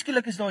ewe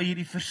skielik is daar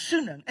hierdie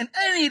versoening. En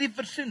in hierdie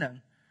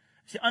versoening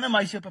is die ander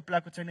meisie op 'n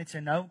plek wat sy net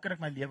sê, nou kan ek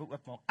my lewe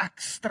oopmaak. Ek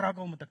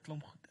struggle met 'n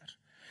klomp goeders.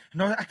 En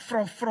nou ek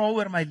vra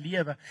oor my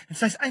lewe en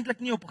sy's eintlik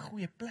nie op 'n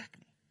goeie plek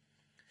nie.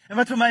 En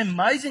wat vir my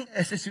amazing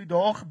is hoe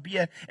daar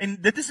gebeur,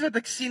 en dit is wat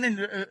ek sien, en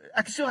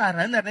ek is so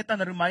herinner net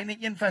aan Romeine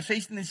 1 vers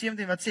 16 en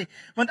 17 wat sê,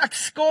 want ek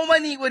skaam my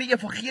nie oor die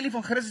evangelie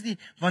van Christus nie,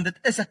 want dit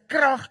is 'n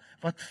krag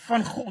wat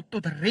van God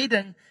tot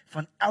redding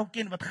van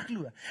elkeen wat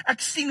glo. Ek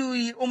sien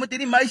hoe, omdat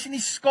hierdie meisie nie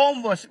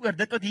skaam was oor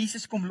dit wat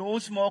Jesus kom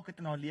losmaak het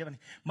in haar lewe nie,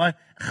 maar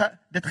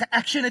dit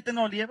ge-action het in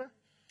haar lewe,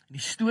 en die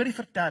storie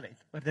vertel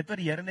het, oor dit wat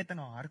die Here net in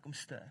haar hart kom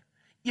stir.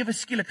 Ewe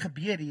skielik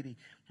gebeur hierdie,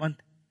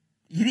 want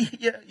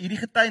hierdie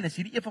getuienis,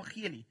 hierdie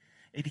evangelie,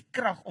 het die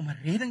krag om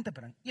redding te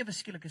bring. Ewe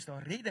skielik is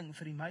daar redding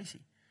vir die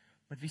meisie,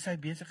 met wie sy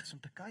besig is om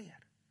te kuier.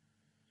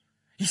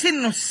 Jy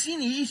sien, ons sien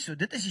hierso,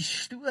 dit is die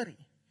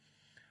storie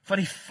van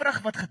die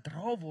vrug wat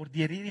gedra word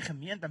deur hierdie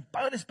gemeente, en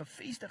Paulus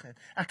bevestig het.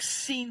 Ek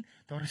sien,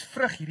 daar is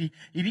vrug, hierdie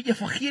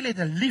evangelie het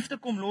 'n liefde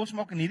kom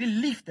losmaak, en hierdie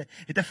liefde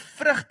het 'n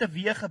vrug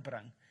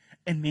teweeggebring,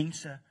 en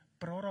mense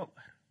praat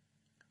daaroor.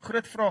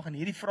 Groot vraag, en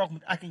hierdie vraag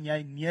moet ek en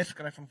jy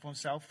neerskryf en vir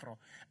onsself vra.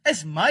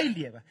 Is my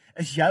lewe,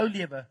 is jou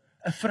lewe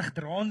 'n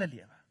vrugdraande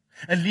lewe?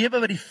 'n Lewe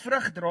wat die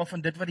vrug dra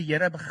van dit wat die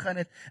Here begin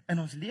het in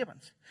ons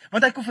lewens.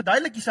 Want hy kom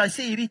verduidelik, hy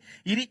sê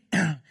hierdie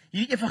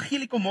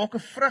evangelie kom maak 'n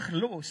vrug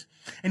los.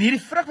 En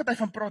hierdie vrug wat hy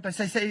van praat,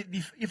 hy sê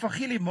die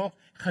evangelie maak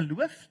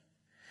geloof,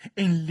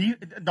 en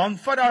dan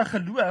vat daai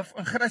geloof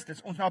in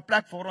Christus ons na 'n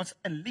plek waar ons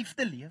in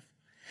liefde leef,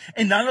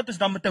 en dan laat ons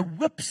dan met 'n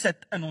hoop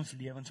sit in ons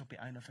lewens op die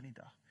einde van die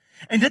dag.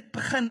 En dit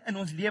begin in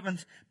ons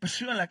lewens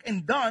persoonlik,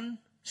 en dan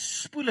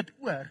spoel dit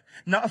oor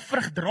na 'n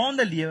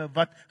vrugdraande lewe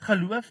wat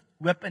geloof,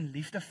 hoop en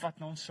liefde vat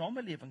na ons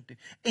samelewing toe.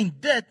 En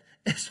dit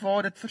is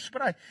waar dit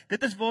versprei.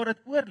 Dit is waar dit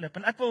oorloop.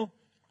 En ek wil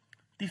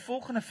die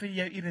volgende vir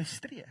jou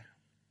illustreer.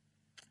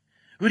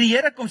 Hoe die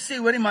Here kom sê,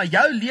 hoorie, maar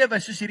jou lewe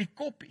is soos hierdie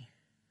koppie.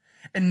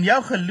 En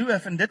jou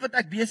geloof en dit wat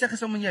ek besig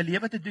is om in jou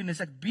lewe te doen,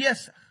 is ek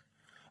besig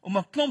om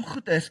 'n klomp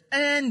goeders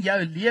in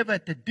jou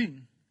lewe te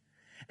doen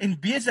en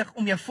besig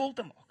om jou vol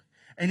te maak.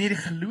 En hierdie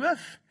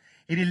geloof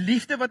hierdie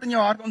liefde wat in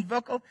jou hart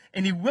ontwikkel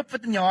en die hoop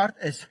wat in jou hart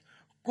is,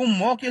 kom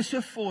maak jou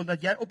so vol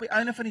dat jy op die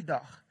einde van die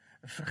dag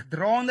 'n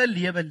verdraande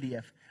lewe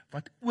leef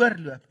wat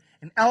oorloop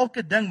en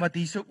elke ding wat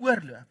hier so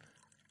oorloop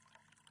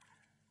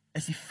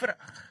is die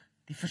vrug,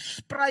 die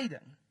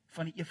verspreiding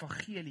van die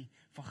evangelie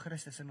van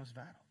Christus in ons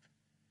wêreld.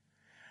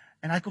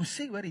 En hy kom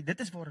sê, hoorie, dit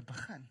is waar dit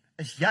begin.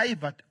 Is jy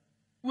wat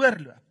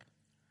oorloop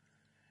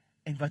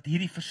en wat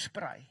hierdie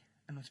versprei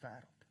in ons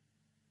wêreld.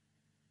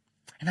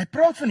 En hy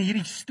praat van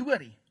hierdie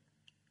storie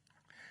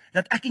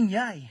dat ek en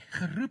jy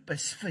geroep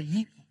is vir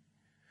hierdie.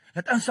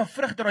 Dat ons sal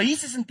vrug dra.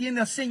 Jesus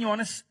inteendeel sê in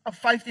Johannes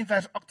 15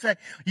 vers 8 sê,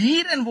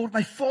 hierin word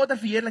my Vader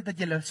verheerlik dat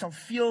julle sal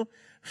veel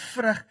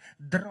vrug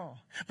dra.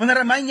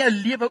 Wanneer my in jou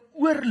lewe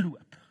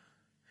oorloop,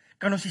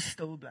 kan ons nie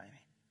stil bly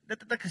nie.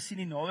 Dit het ek gesien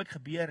die naweek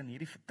gebeur in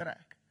hierdie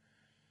vertrek.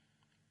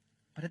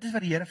 Maar dit is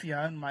wat die Here vir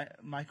jou en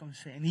my kom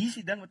sê. En hier is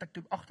die ding wat ek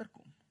toe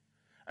agterkom.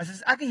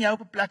 As ek en jy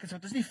op 'n plek is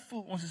wat ons nie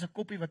voel ons is 'n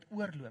koppie wat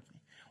oorloop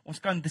nie. Ons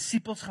kan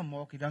disippels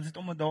gemaak, dan is dit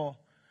omdat daar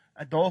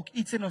dalk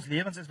iets in ons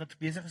lewens is wat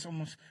besig is om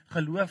ons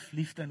geloof,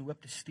 liefde en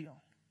hoop te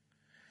steel.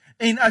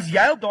 En as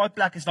jy op daai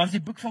plek is, dan is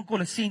die boek van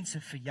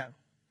Kolossense vir jou.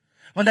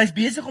 Want hy's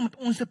besig om met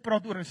ons te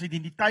praat oor ons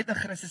identiteit in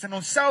Christus en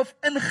onsself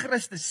in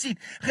Christus sien.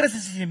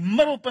 Christus is die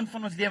middelpunt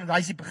van ons lewens. Hy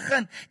is die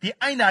begin, die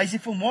einde, hy is die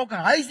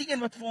volmaking. Hy is die een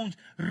wat vir ons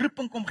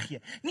roeping kom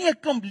gee. Nie 'n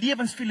klomp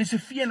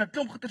lewensfilosofie en 'n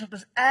klomp goeders wat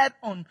ons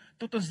add-on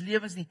tot ons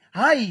lewens nie.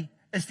 Hy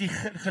is die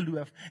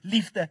geloof,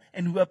 liefde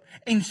en hoop.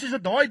 En soos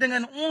dat daai dinge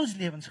in ons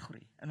lewens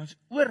groei, in ons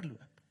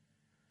oorloop,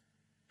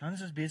 dan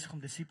is ons besig om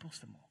disippels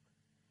te maak.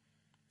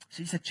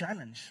 So is 'n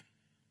challenge.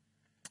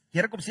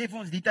 Here kom sê vir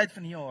ons die tyd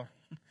van die jaar,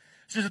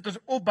 soos dat ons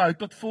opbou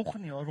tot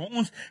volgende jaar, waar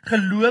ons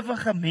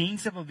gelowige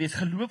mense wil wees,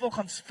 geloof wil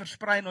gaan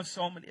versprei in ons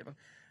samelewing,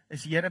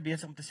 is die Here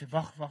besig om te sê,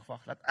 wag,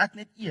 laat ek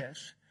net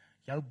eers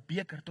jou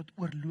beker tot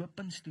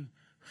oorlopends toe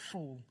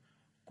vol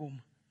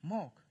kom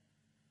maak.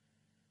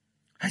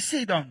 Hy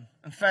sê dan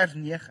in vers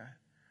 9,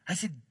 hy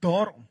sê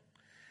daarom.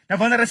 Nou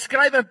wanneer 'n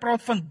skrywer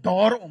praat van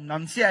daarom,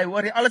 dan sê hy,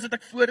 hoor jy, alles wat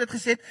ek voor dit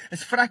gesê het,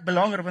 is vrek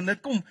belangrik, want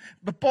dit kom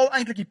bepaal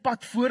eintlik die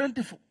pad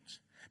vorentoe vir ons.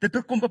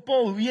 Dit kom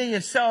bepaal hoe jy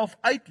jouself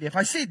uitleef.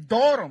 Hy sê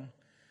daarom,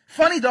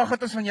 van die dag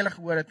wat ons van julle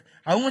gehoor het,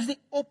 hou ons nie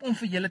op om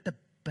vir julle te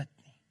bid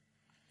nie.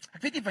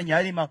 Ek weet nie van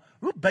jou nie, maar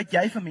hoe bid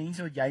jy vir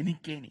mense wat jy nie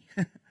ken nie?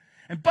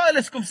 En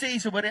Paulus kom sê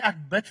hierso, hoor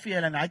ek bid vir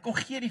julle, en hy kom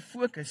gee die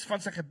fokus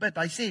van sy gebed.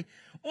 Hy sê,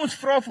 ons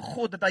vra vir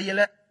God dat hy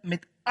julle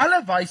met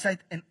alle wysheid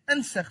en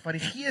insig wat die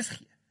Gees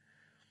gee,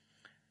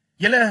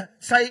 julle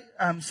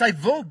sy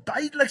wil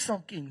duidelik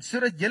sal ken,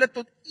 sodat julle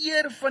tot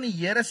eer van die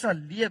Here sal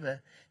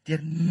lewe,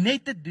 deur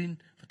net te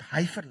doen wat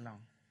hy verlang.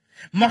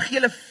 Mag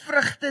julle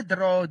vrugte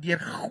dra deur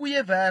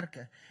goeie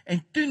werke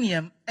en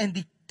toeneem in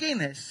die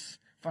kennis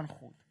van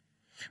God.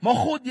 Mag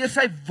God deur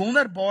sy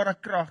wonderbare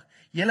krag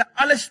julle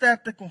alle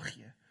sterkte kon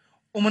gee,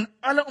 om in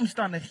alle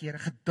omstandighede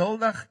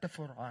geduldig te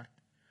volhard.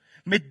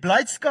 Met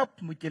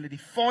blydskap moet julle die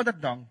Vader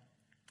dank,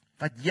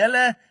 wat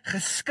julle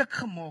geskik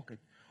gemaak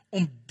het,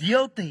 om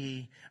deel te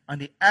hê aan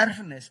die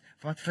erfenis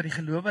wat vir die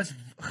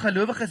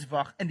gelowiges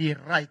wag in die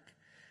ryk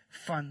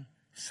van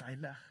sy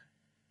lig.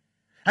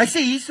 Hy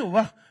sê hierso,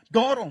 wag,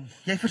 daarom,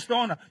 jy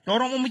verstaan,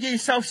 daarom moet jy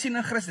jouself sien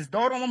in Christus,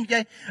 daarom moet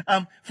jy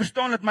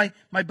verstaan dat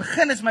my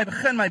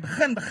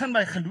begin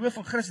by geloof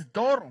in Christus,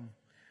 daarom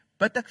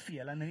bid ek vir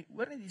julle, en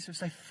oor net hierso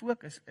sy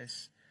fokus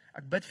is,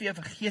 ek bid vir jou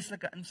vir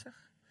geestelike insig,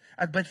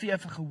 ek bid vir jou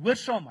vir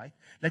gehoorsaamheid,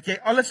 dat jy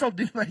alles sal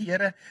doen wat die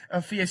Here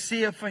vir jou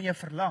sê of van jou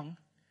verlang,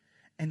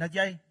 en dat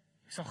jy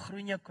sal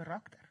groei in jou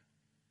karakter.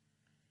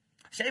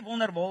 As jy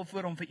wonder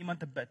waarvoor om vir iemand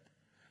te bid,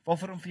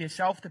 waarvoor om vir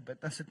jouself te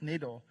bid, dan sit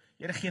net daar,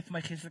 Here gee vir my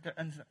geestelike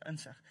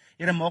insig,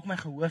 Here maak my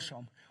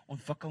gehoorsaam,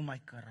 ontwikkel my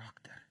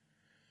karakter.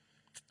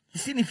 Jy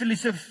sien die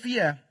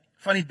filosofie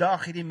van die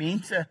dag, hierdie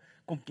mense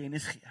kom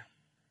kennis gee.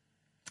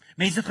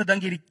 Mense het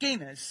gedink hierdie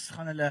kennis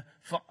gaan hulle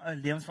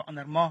lewens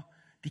verander, maar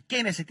die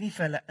kennis het nie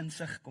vir hulle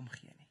insig kom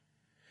gee nie.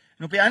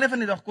 En op die einde van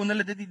die dag kon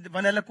hulle dit nie,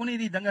 want hulle kon nie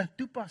die dinge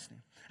toepas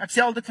nie. Ek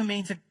sê altyd vir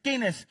mense,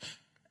 kennis,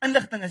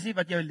 inligting is nie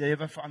wat jou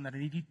lewe verander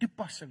nie, die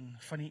toepassing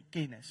van die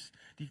kennis,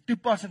 die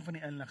toepassing van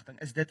die inligting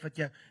is dit wat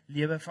jou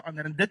lewe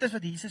verander. En dit is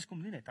wat Jesus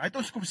kom doen het. Hy het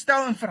ons kom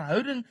stel in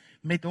verhouding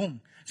met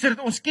hom, sodat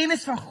ons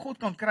kennis van God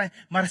kan kry,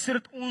 maar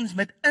sodat ons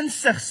met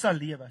insig sal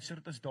lewe,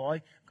 sodat ons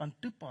daai kan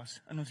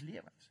toepas in ons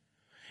lewens.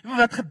 En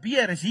wat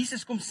gebeur is,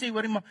 Jesus kom sê,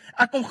 hoor jy, maar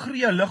ek kom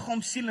groei jou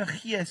liggaam, siel en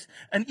gees,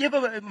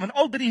 want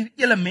al drie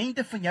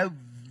elemente van jou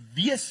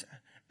wese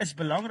is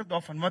belangrik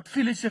daarvan. Wat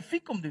filosofie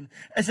kom doen,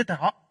 is dit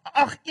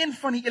een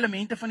van die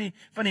elemente van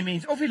die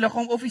mens, of die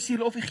liggaam, of die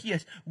siel, of die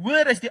gees,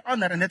 hoër is die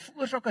ander, en dit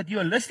veroorsaak 'n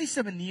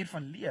dualistiese manier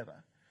van lewe,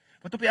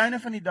 wat op die einde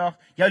van die dag,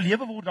 jou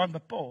lewe word dan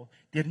bepaal,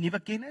 deur nuwe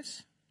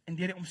kennis, en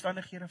deur die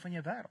omstandighede van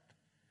jou wêreld.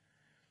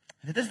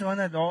 En dit is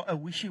wanneer daar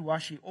 'n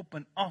wishy-washy op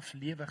en af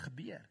lewe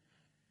gebeur.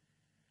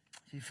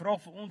 So die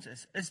vraag vir ons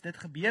is dit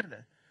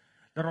gebeurde,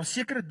 dat daar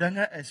sekere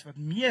dinge is, wat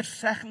meer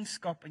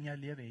seggenskap in jou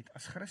lewe het,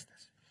 as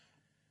Christus.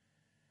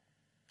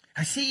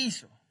 Hy sê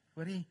hierso,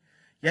 hoor jy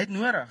het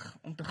nodig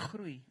om te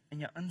groei in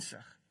jou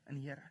insig in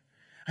die Here.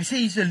 Hy sê,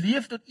 jy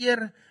leef tot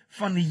eer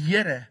van die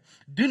Here.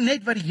 Doen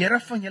net wat die Here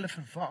van julle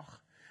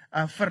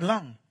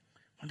verlang.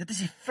 Want dit is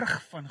die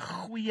vrug van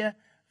goeie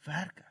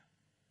werke.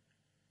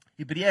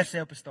 Hebreërs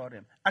sê op 'n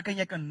stadium, ek en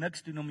jy kan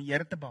niks doen om die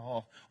Here te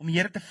behaag, om die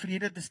Here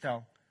tevrede te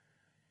stel,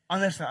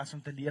 anders as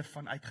om te leef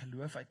vanuit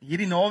geloof uit.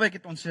 Hierdie naweek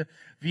het ons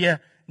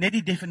weer net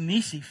die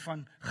definisie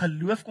van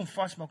geloof kom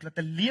vasmaak, dat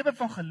 'n lewe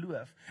van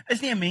geloof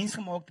is nie 'n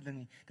mensgemaakte ding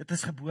nie, dit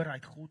is gebore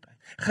uit God uit.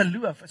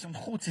 Geloof is om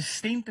God se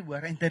stem te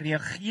hoor en te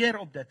reageer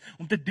op dit,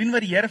 om te doen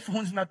wat die Here vir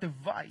ons na toe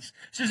wys.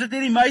 Soos dat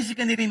hierdie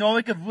meisiekind hierdie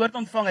naweek 'n woord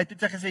ontvang het, het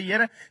sy gesê,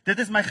 Here, dit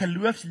is my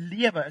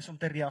geloofslewe, is om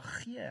te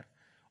reageer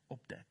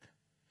op dit.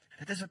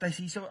 Dit is wat hy sê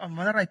hierso,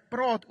 wanneer hy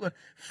praat oor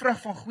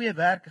vrug van goeie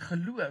werke,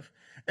 geloof,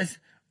 is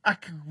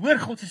ek hoor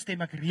God se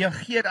stem, ek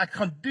reageer, ek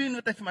gaan doen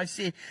wat hy vir my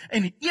sê,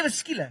 en ewe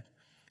skielik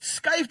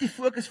skuif die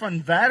fokus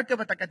van werke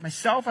wat ek uit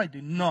myself uit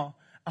doen, na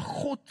 'n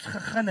God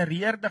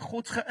gegenereerde,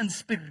 God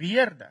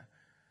geïnspireerde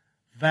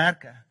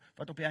werke,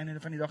 wat op die einde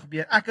van die dag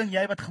gebeur. Ek en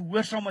jy wat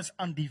gehoorsaam is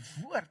aan die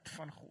woord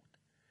van God.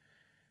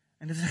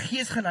 En dit is 'n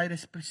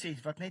geesgeleide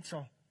proses wat net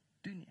sal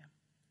toeneem.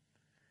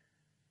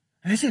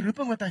 En dis die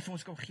roeping wat hy vir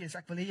ons kom gee,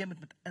 ek wil hê jy moet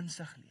met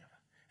insig lewe.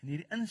 En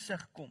hierdie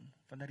insig kom,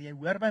 wanneer jy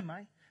hoor by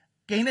my,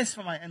 kennis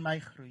van my in my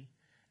groei,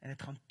 en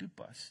dit gaan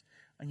toepas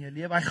in jou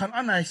lewe. Hy gaan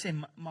aan, hy sê,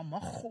 maar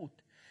mag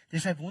God,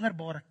 dis sy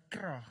wonderbare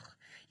krag,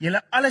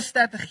 julle alle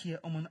sterkte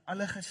gee, om in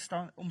alle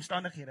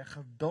omstandighede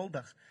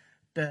geduldig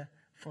te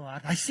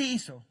volhard. Hy sê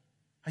hierso,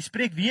 hy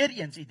spreek weer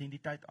eens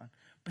identiteit aan.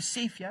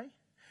 Besef jy,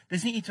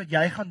 dis nie iets wat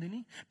jy gaan doen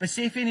nie.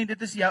 Besef jy nie,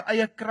 dit is jou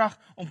eie krag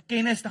om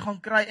kennis te gaan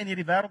kry in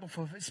hierdie wêreld, of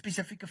 'n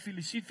spesifieke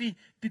filosofie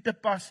toe te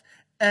pas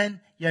in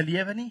jou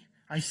lewe nie.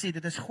 Hy sê,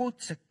 dit is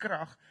God se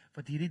krag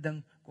wat hierdie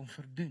ding kom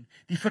verdoen.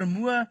 Die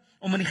vermoë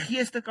om in die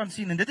gees te kan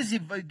sien, en dit is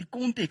die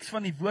konteks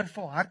van die woord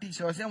volhard hier,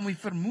 so hy sê, om die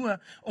vermoë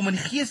om in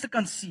die gees te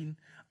kan sien,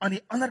 aan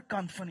die ander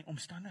kant van die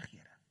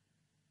omstandighede.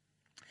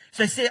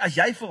 So hy sê, as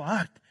jy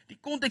volhard, die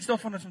konteks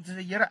daarvan is om te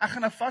sê, Here, ek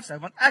gaan nou vashou,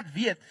 want ek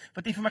weet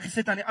wat U vir my gesê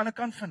het aan die ander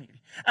kant van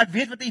hierdie. Ek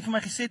weet wat U vir my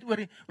gesê het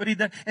oor die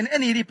ding, en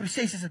in hierdie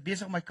proses is dit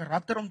besig om my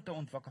karakter om te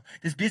ontwikkel.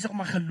 Dit is besig om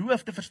my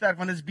geloof te versterk,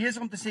 want dit is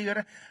besig om te sê,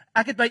 Here,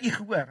 ek het by U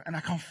gehoor, en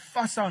ek gaan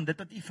vashou aan dit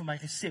wat U vir my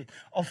gesê het,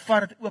 al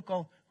vat dit ook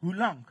al hoe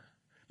lank.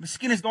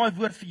 Miskien is daai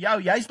woord vir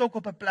jou, jy's dalk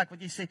op 'n plek wat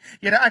jy sê,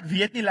 Here, ek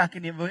weet nie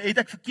lekker nie, het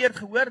ek verkeerd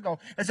gehoor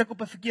dalk, is ek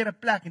op 'n verkeerde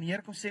plek, en die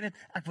Here kom sê net,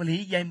 ek wil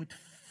hê jy moet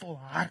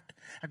volhard.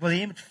 Ek wil hê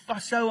jy moet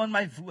vashou aan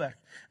my woord,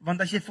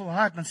 want as jy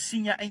volhard, dan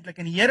sien jy eintlik,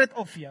 en die Here het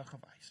al vir jou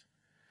gewys.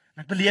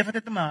 En ek beleef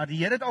dit in my hart, die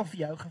Here het al vir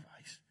jou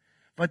gewys,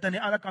 wat aan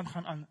die ander kant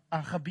gaan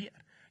aan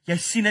gebeur. Jy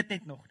sien dit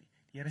net nog nie.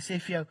 Die Here sê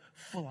vir jou,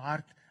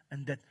 volhard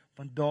in dit,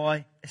 want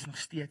daai is nog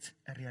steeds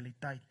 'n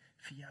realiteit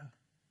vir jou.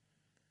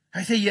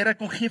 Hy sê, Here,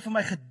 kom gee vir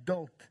my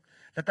geduld,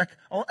 dat ek,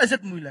 al is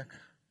dit moeilik,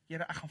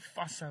 Here, ek gaan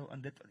vashou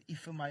aan dit wat U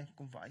vir my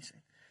kom wys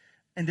het.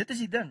 En dit is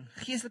die ding,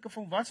 geestelike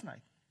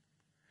volwassenheid,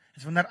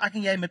 is wanneer ek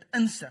en jy met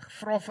insig,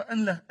 vra vir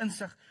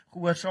insig,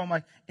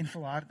 gehoorsaamheid en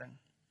volharding.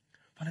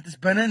 Want dit is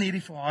binne in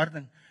hierdie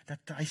volharding, dat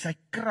hy sy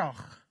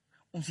krag,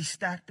 ons die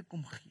sterkte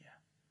kom gee,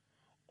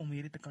 om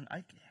hierdie te kan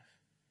uitleef.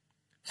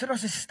 So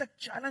daar's 'n stuk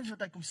challenge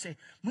wat hy kom sê,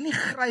 moenie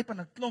gryp aan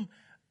 'n klomp,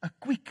 'n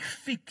quick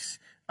fix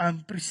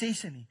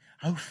prosesse nie.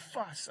 Hou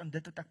vas aan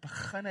dit wat ek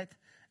begin het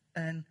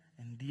in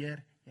en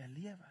deur jou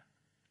lewe.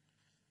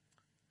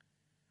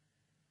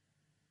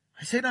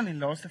 Hy sê dan in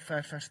die laaste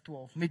vers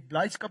 12, met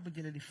blydskap moet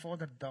julle die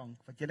Vader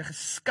dank, wat julle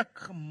geskik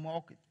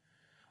gemaak het,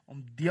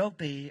 om deel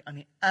te hê aan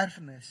die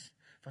erfenis,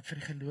 wat vir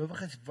die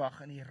gelowiges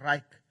wag in die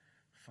ryk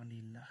van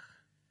die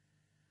lig.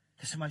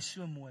 Dit is vir my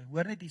so mooi,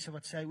 hoor net hierso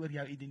wat sê hy oor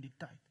jou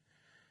identiteit.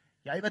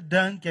 Jy wat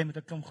dink, jy moet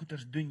 'n klomp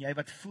goeders doen, jy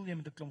wat voel, jy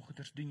moet 'n klomp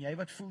goeders doen, jy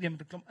wat voel, jy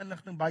moet 'n klomp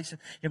inligting bysit,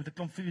 jy moet 'n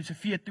klomp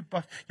filosofie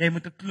toepas, jy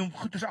moet 'n klomp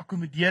goeders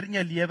akkommodeer in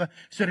jou lewe,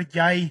 sodat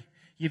jy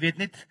weet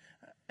net,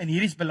 en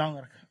hierdie is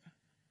belangrik,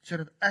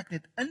 sodat ek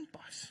net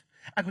inpas.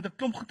 Ek moet 'n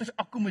klomp goeders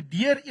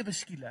akkommodeer ewe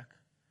skielik.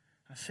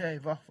 Dan sê hy,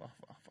 wag.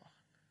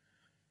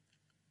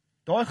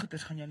 Daai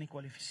goeders gaan jou nie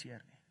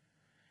kwalifiseer nie.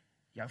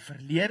 Jou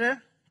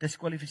verlede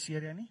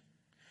diskwalifiseer jou nie.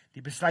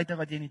 Die besluite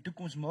wat jy in die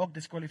toekoms maak,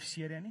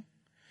 diskwalifiseer jou nie.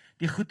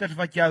 Die goeders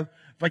wat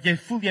jy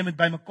voel jy moet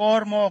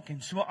bymekaar maak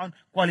en so aan,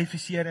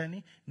 kwalifiseer jou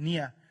nie.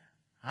 Nee,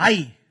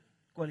 hy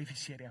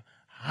kwalifiseer jou.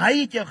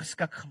 Hy het jou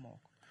geskik gemaak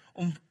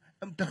om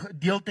te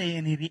deel te hê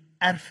in hierdie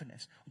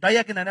erfenis. Onthou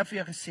ek het nou vir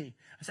jou gesê,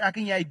 as ek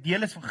en jy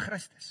deel is van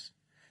Christus,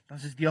 dan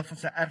is dit deel van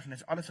sy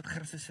erfenis. Alles wat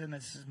Christus in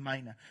is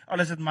myne.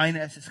 Alles wat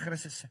myne is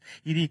Christus.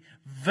 Hierdie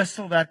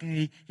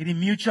wisselwerking, hierdie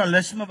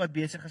mutualisme wat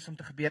besig is om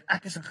te gebeur.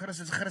 Ek is in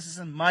Christus, Christus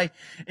in my.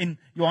 En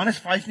Johannes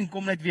 15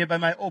 kom net weer by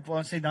my op,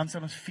 waar hy sê, dan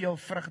sal ons veel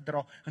vrug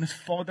dra, en ons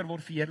Vader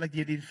word verheerlik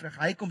deur hierdie vrug.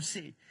 Hy kom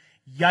sê,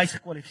 jy's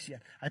gekwalifiseer.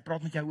 Hy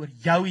praat met jou oor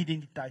jou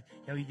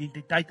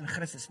identiteit in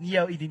Christus, nie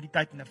jou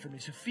identiteit in 'n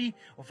filosofie,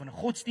 of in 'n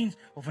godsdienst,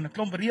 of in 'n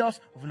klomp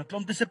reëls, of in 'n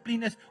klomp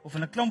dissiplines, of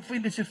in 'n klomp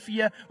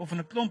filosofie, of in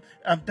 'n klomp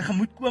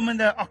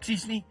tegemoetkomende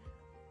aksies nie.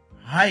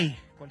 Hy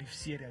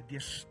kwalifiseer jou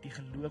deur die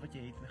geloof wat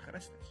jy het in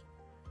Christus.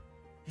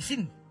 Jy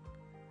sien,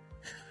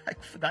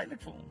 ek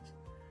verduidelik vir ons,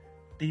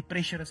 die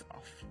pressure is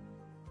af.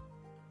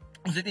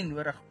 Ons het nie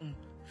nodig om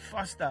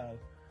vas te hou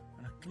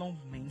aan 'n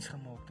klomp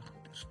mensgemaakte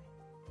goeders nie.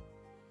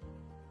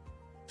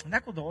 En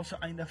ek wil daar so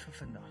eindig vir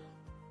vandag.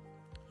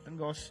 Ek dink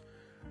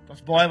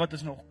daar's baie wat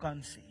ons nog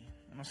kan sê.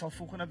 En ons sal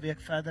volgende week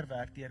verder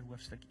werk deur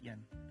hoofstuk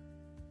 1.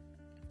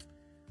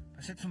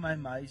 Dit is vir my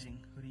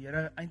amazing hoe die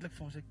Here eintlik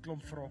vir ons 'n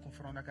klomp vrae kom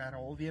vra en ek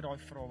herhaal weer daai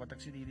vrae wat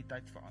ek so hierdie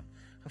tyd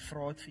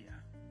gevra het vir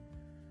jou.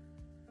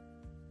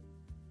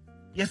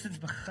 Eerstens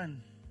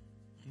begin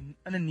in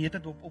 'n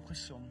neutedop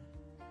opgesom.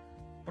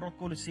 Praat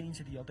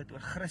Kolossense die hele tyd oor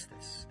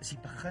Christus is die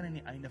begin en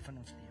die einde van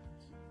ons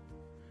lewens.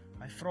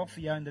 My vraag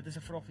vir jou, en dit is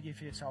 'n vraag wat jy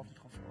vir jouself moet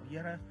gaan vra.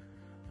 Here,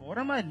 waar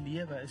in my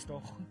lewe is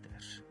daar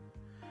goeders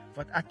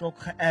wat ek dalk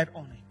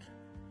ge-add-on het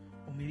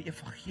om hierdie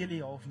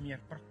evangelie half meer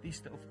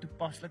prakties of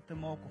toepaslik te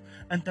maak of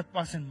in te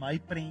pas in my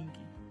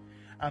prentjie?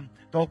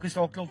 Dalk is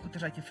daar 'n klomp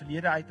goeders uit jou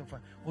verlede uit of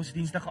 'n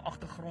godsdienstige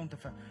agtergrond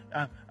of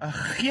 'n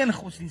geen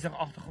godsdienstige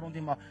agtergrond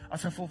nie, maar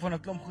as gevolg van 'n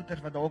klomp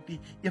goeders wat dalk die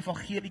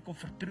evangelie kom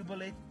vertroebel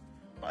het.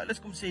 Paulus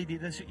kom sê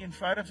dit is so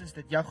eenvoudig is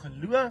dit jou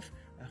geloof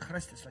in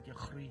Christus laat jou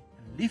groei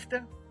in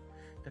liefde.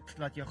 Dit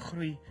laat jou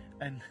groei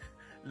in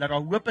laat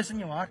daar hoop is in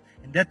jou hart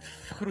en dit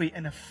groei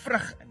in 'n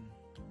vrug in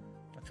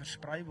wat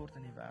versprei word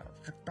in die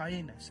wêreld.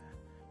 Getuienisse.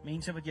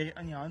 Mense wat jy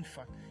aan jou hand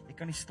vat. Jy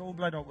kan nie stil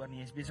bly daaroor nie.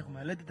 Jy is besig om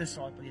hulle te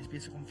disciple, jy is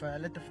besig om vir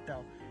hulle te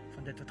vertel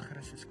van dit wat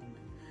Christus kom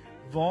doen.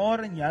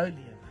 Waar in jou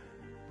lewe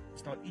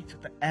is daar iets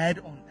wat 'n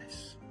add-on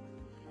is?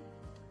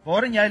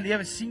 Waar in jou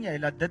lewe sien jy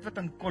dat dit wat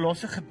in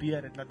Kolosse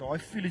gebeur het, dat daai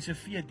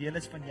filosofie deel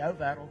is van jou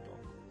wêreld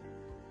dalk?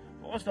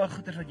 Waar is daai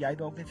goeders wat jy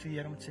dalk net vir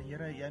Here moet sê,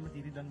 Here, jy moet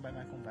hierdie ding by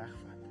my kom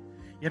wegvat.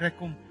 Here,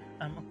 kom,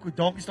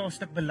 dalk is daar 'n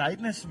stuk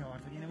belydenis in jou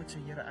hart wat jy net moet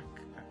sê, Here,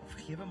 ek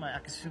vergewe my,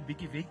 ek is so 'n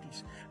bietjie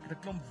wetties. Ek het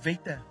 'n klomp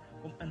wette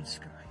om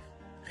inskryf.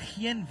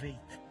 Geen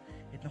wet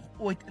het nog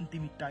ooit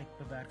intimiteit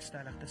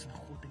bewerkstellig tussen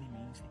God en die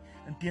mens nie.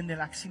 Inteendeel,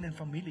 ek sien in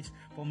families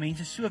waar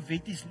mense so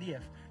wetties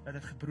leef dat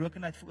dit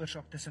gebrokenheid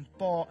veroorsaak tussen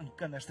pa en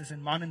kinders,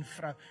 tussen man en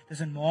vrou,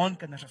 tussen ma en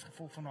kinders as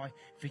gevolg van daai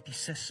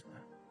wettisisme.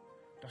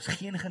 Daar's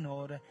geen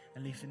genade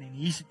en liefde nie. En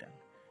hier is die ding.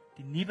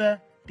 Die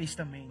Nuwe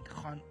Testament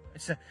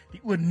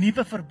die oor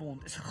nuwe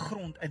verbond is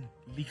gegrond in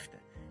liefde,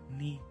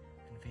 nie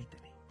in wette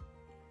nie.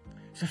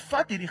 So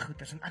vat hierdie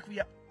goeders en ek wil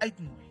jou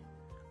uitnooi,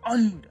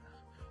 aanmoedig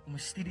om 'n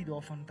studie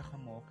daarvan te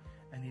gaan maak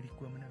in hierdie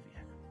komende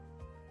week.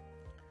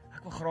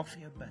 Ek wil graag vir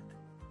jou bid.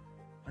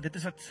 Want dit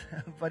is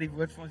wat die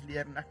woord vir ons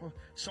leer en ek wil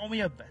saam met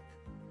jou bid.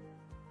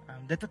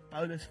 Dit wat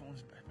Paulus vir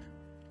ons bid.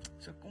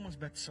 So kom ons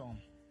bid saam.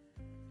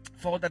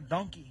 Vader,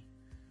 dankie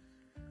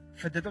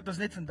vir dit wat ons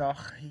net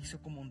vandag hierso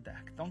kom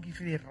ontdek. Dankie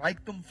vir die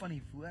rykdom van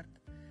die woord.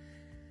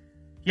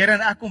 Here,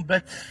 en ek kom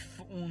bid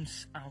vir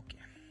ons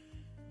elkeen.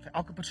 Vir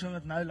elke persoon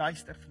wat nou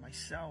luister, vir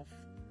myself.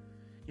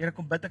 Here,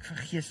 kom bid ek vir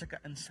geestelike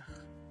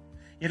insig.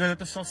 Here,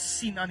 dat ons sal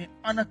sien aan die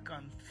ander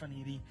kant van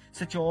hierdie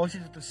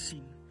situasies wat ons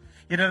sien.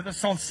 Here, dat ons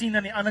sal sien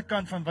aan die ander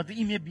kant van wat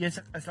U mee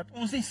besig is, dat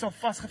ons nie sal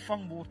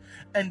vasgevang word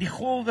in die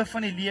golwe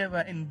van die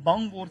lewe en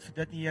bang word vir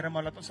dit nie, Here,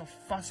 maar dat ons sal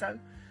vashou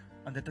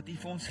aan dit wat U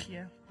vir ons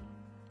gee.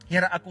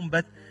 Here, ek kom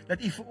bid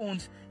dat U vir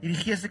ons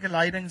hierdie geestelike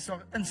leiding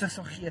insig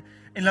sal gee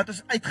en laat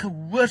ons uit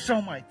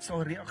gehoorsaamheid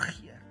sal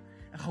reageer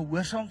en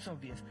gehoorsaam sal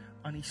wees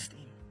aan U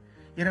stem.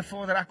 Here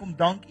Vader, ek kom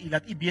dank U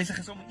dat U besig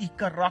is om U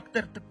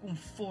karakter te kom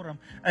vorm,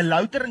 'n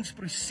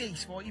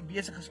louteringsproses waar U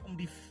besig is om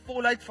die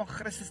volheid van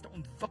Christus te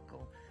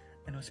ontwikkel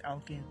in ons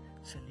elkeen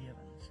se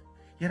lewens.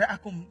 Here,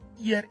 ek kom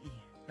eer U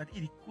dat U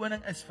die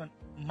koning is van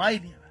my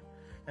lewe,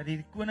 dat U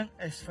die koning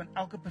is van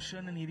elke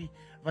persoon in hierdie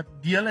wat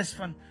deel is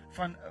van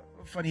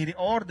hierdie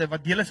aarde,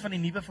 wat deel is van die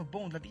nuwe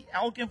verbond, dat U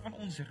elkeen van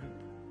ons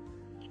roep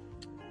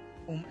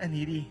om in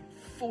hierdie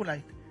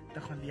volheid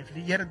te gaan leef.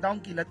 Here,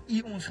 dankie dat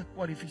U ons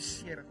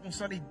gekwalifiseer het. Ons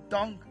sal U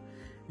dank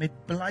met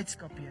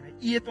blydskap, Here.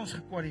 U het ons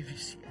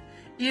gekwalifiseer.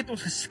 U het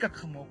ons geskik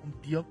gemaak om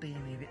deel te hê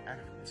in hierdie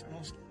erfenis. En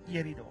ons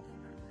eer U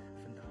daarvoor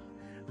vandag.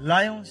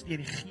 Lei ons deur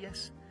die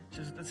Gees,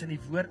 soos dit ons in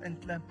die woord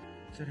inklim,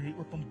 sodat die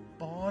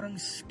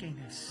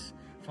openbaringskennis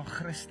van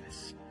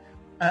Christus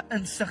 'n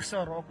insig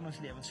sal raak in ons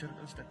lewens,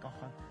 sodat ons dit kan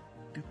gaan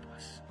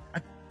toepas.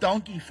 Ek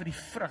dank U vir die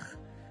vrug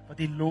wat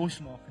U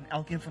losmaak in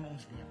elkeen van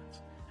ons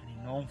lewens. In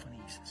die naam van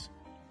Jesus.